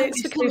absolutely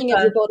super.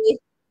 Everybody.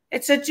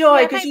 It's a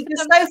joy because you're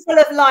just so full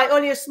of light. All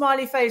your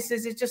smiley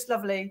faces is just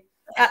lovely.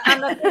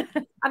 And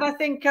I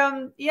think,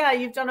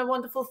 you've done a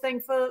wonderful thing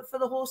for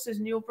the horses,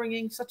 and you're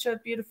bringing such a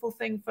beautiful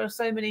thing for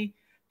so many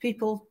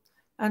people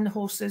and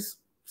horses.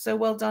 So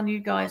well done, you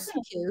guys.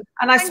 Thank you.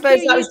 And I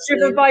suppose that was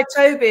driven by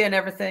Toby and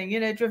everything,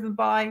 driven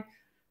by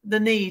the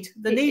need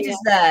is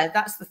there.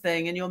 That's the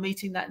thing, and you're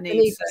meeting that need. The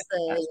need is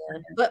there,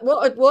 yeah. But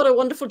what a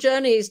wonderful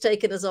journey he's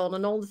taken us on,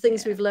 and all the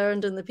things we've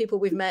learned, and the people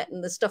we've met,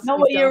 and the stuff. Not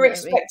what you were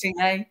expecting,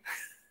 eh?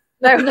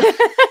 No.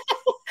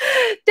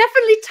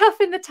 Definitely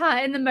tough in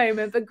the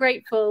moment, but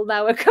grateful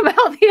now we've come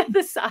out the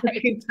other side.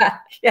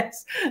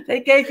 Yes,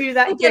 they gave you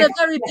that. They did a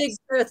very big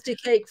birthday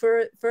cake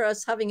for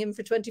us having him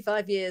for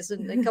 25 years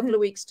in a couple of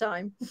weeks'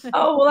 time.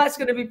 Oh, well, that's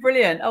going to be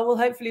brilliant. Oh, well,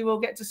 hopefully we'll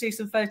get to see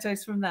some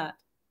photos from that.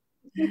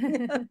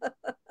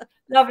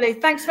 Lovely.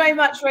 Thanks very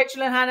much,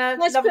 Rachel and Hannah.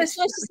 Nice to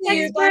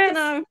see you. Bye for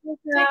now.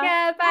 Take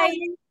care. Bye.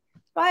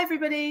 Bye,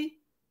 everybody.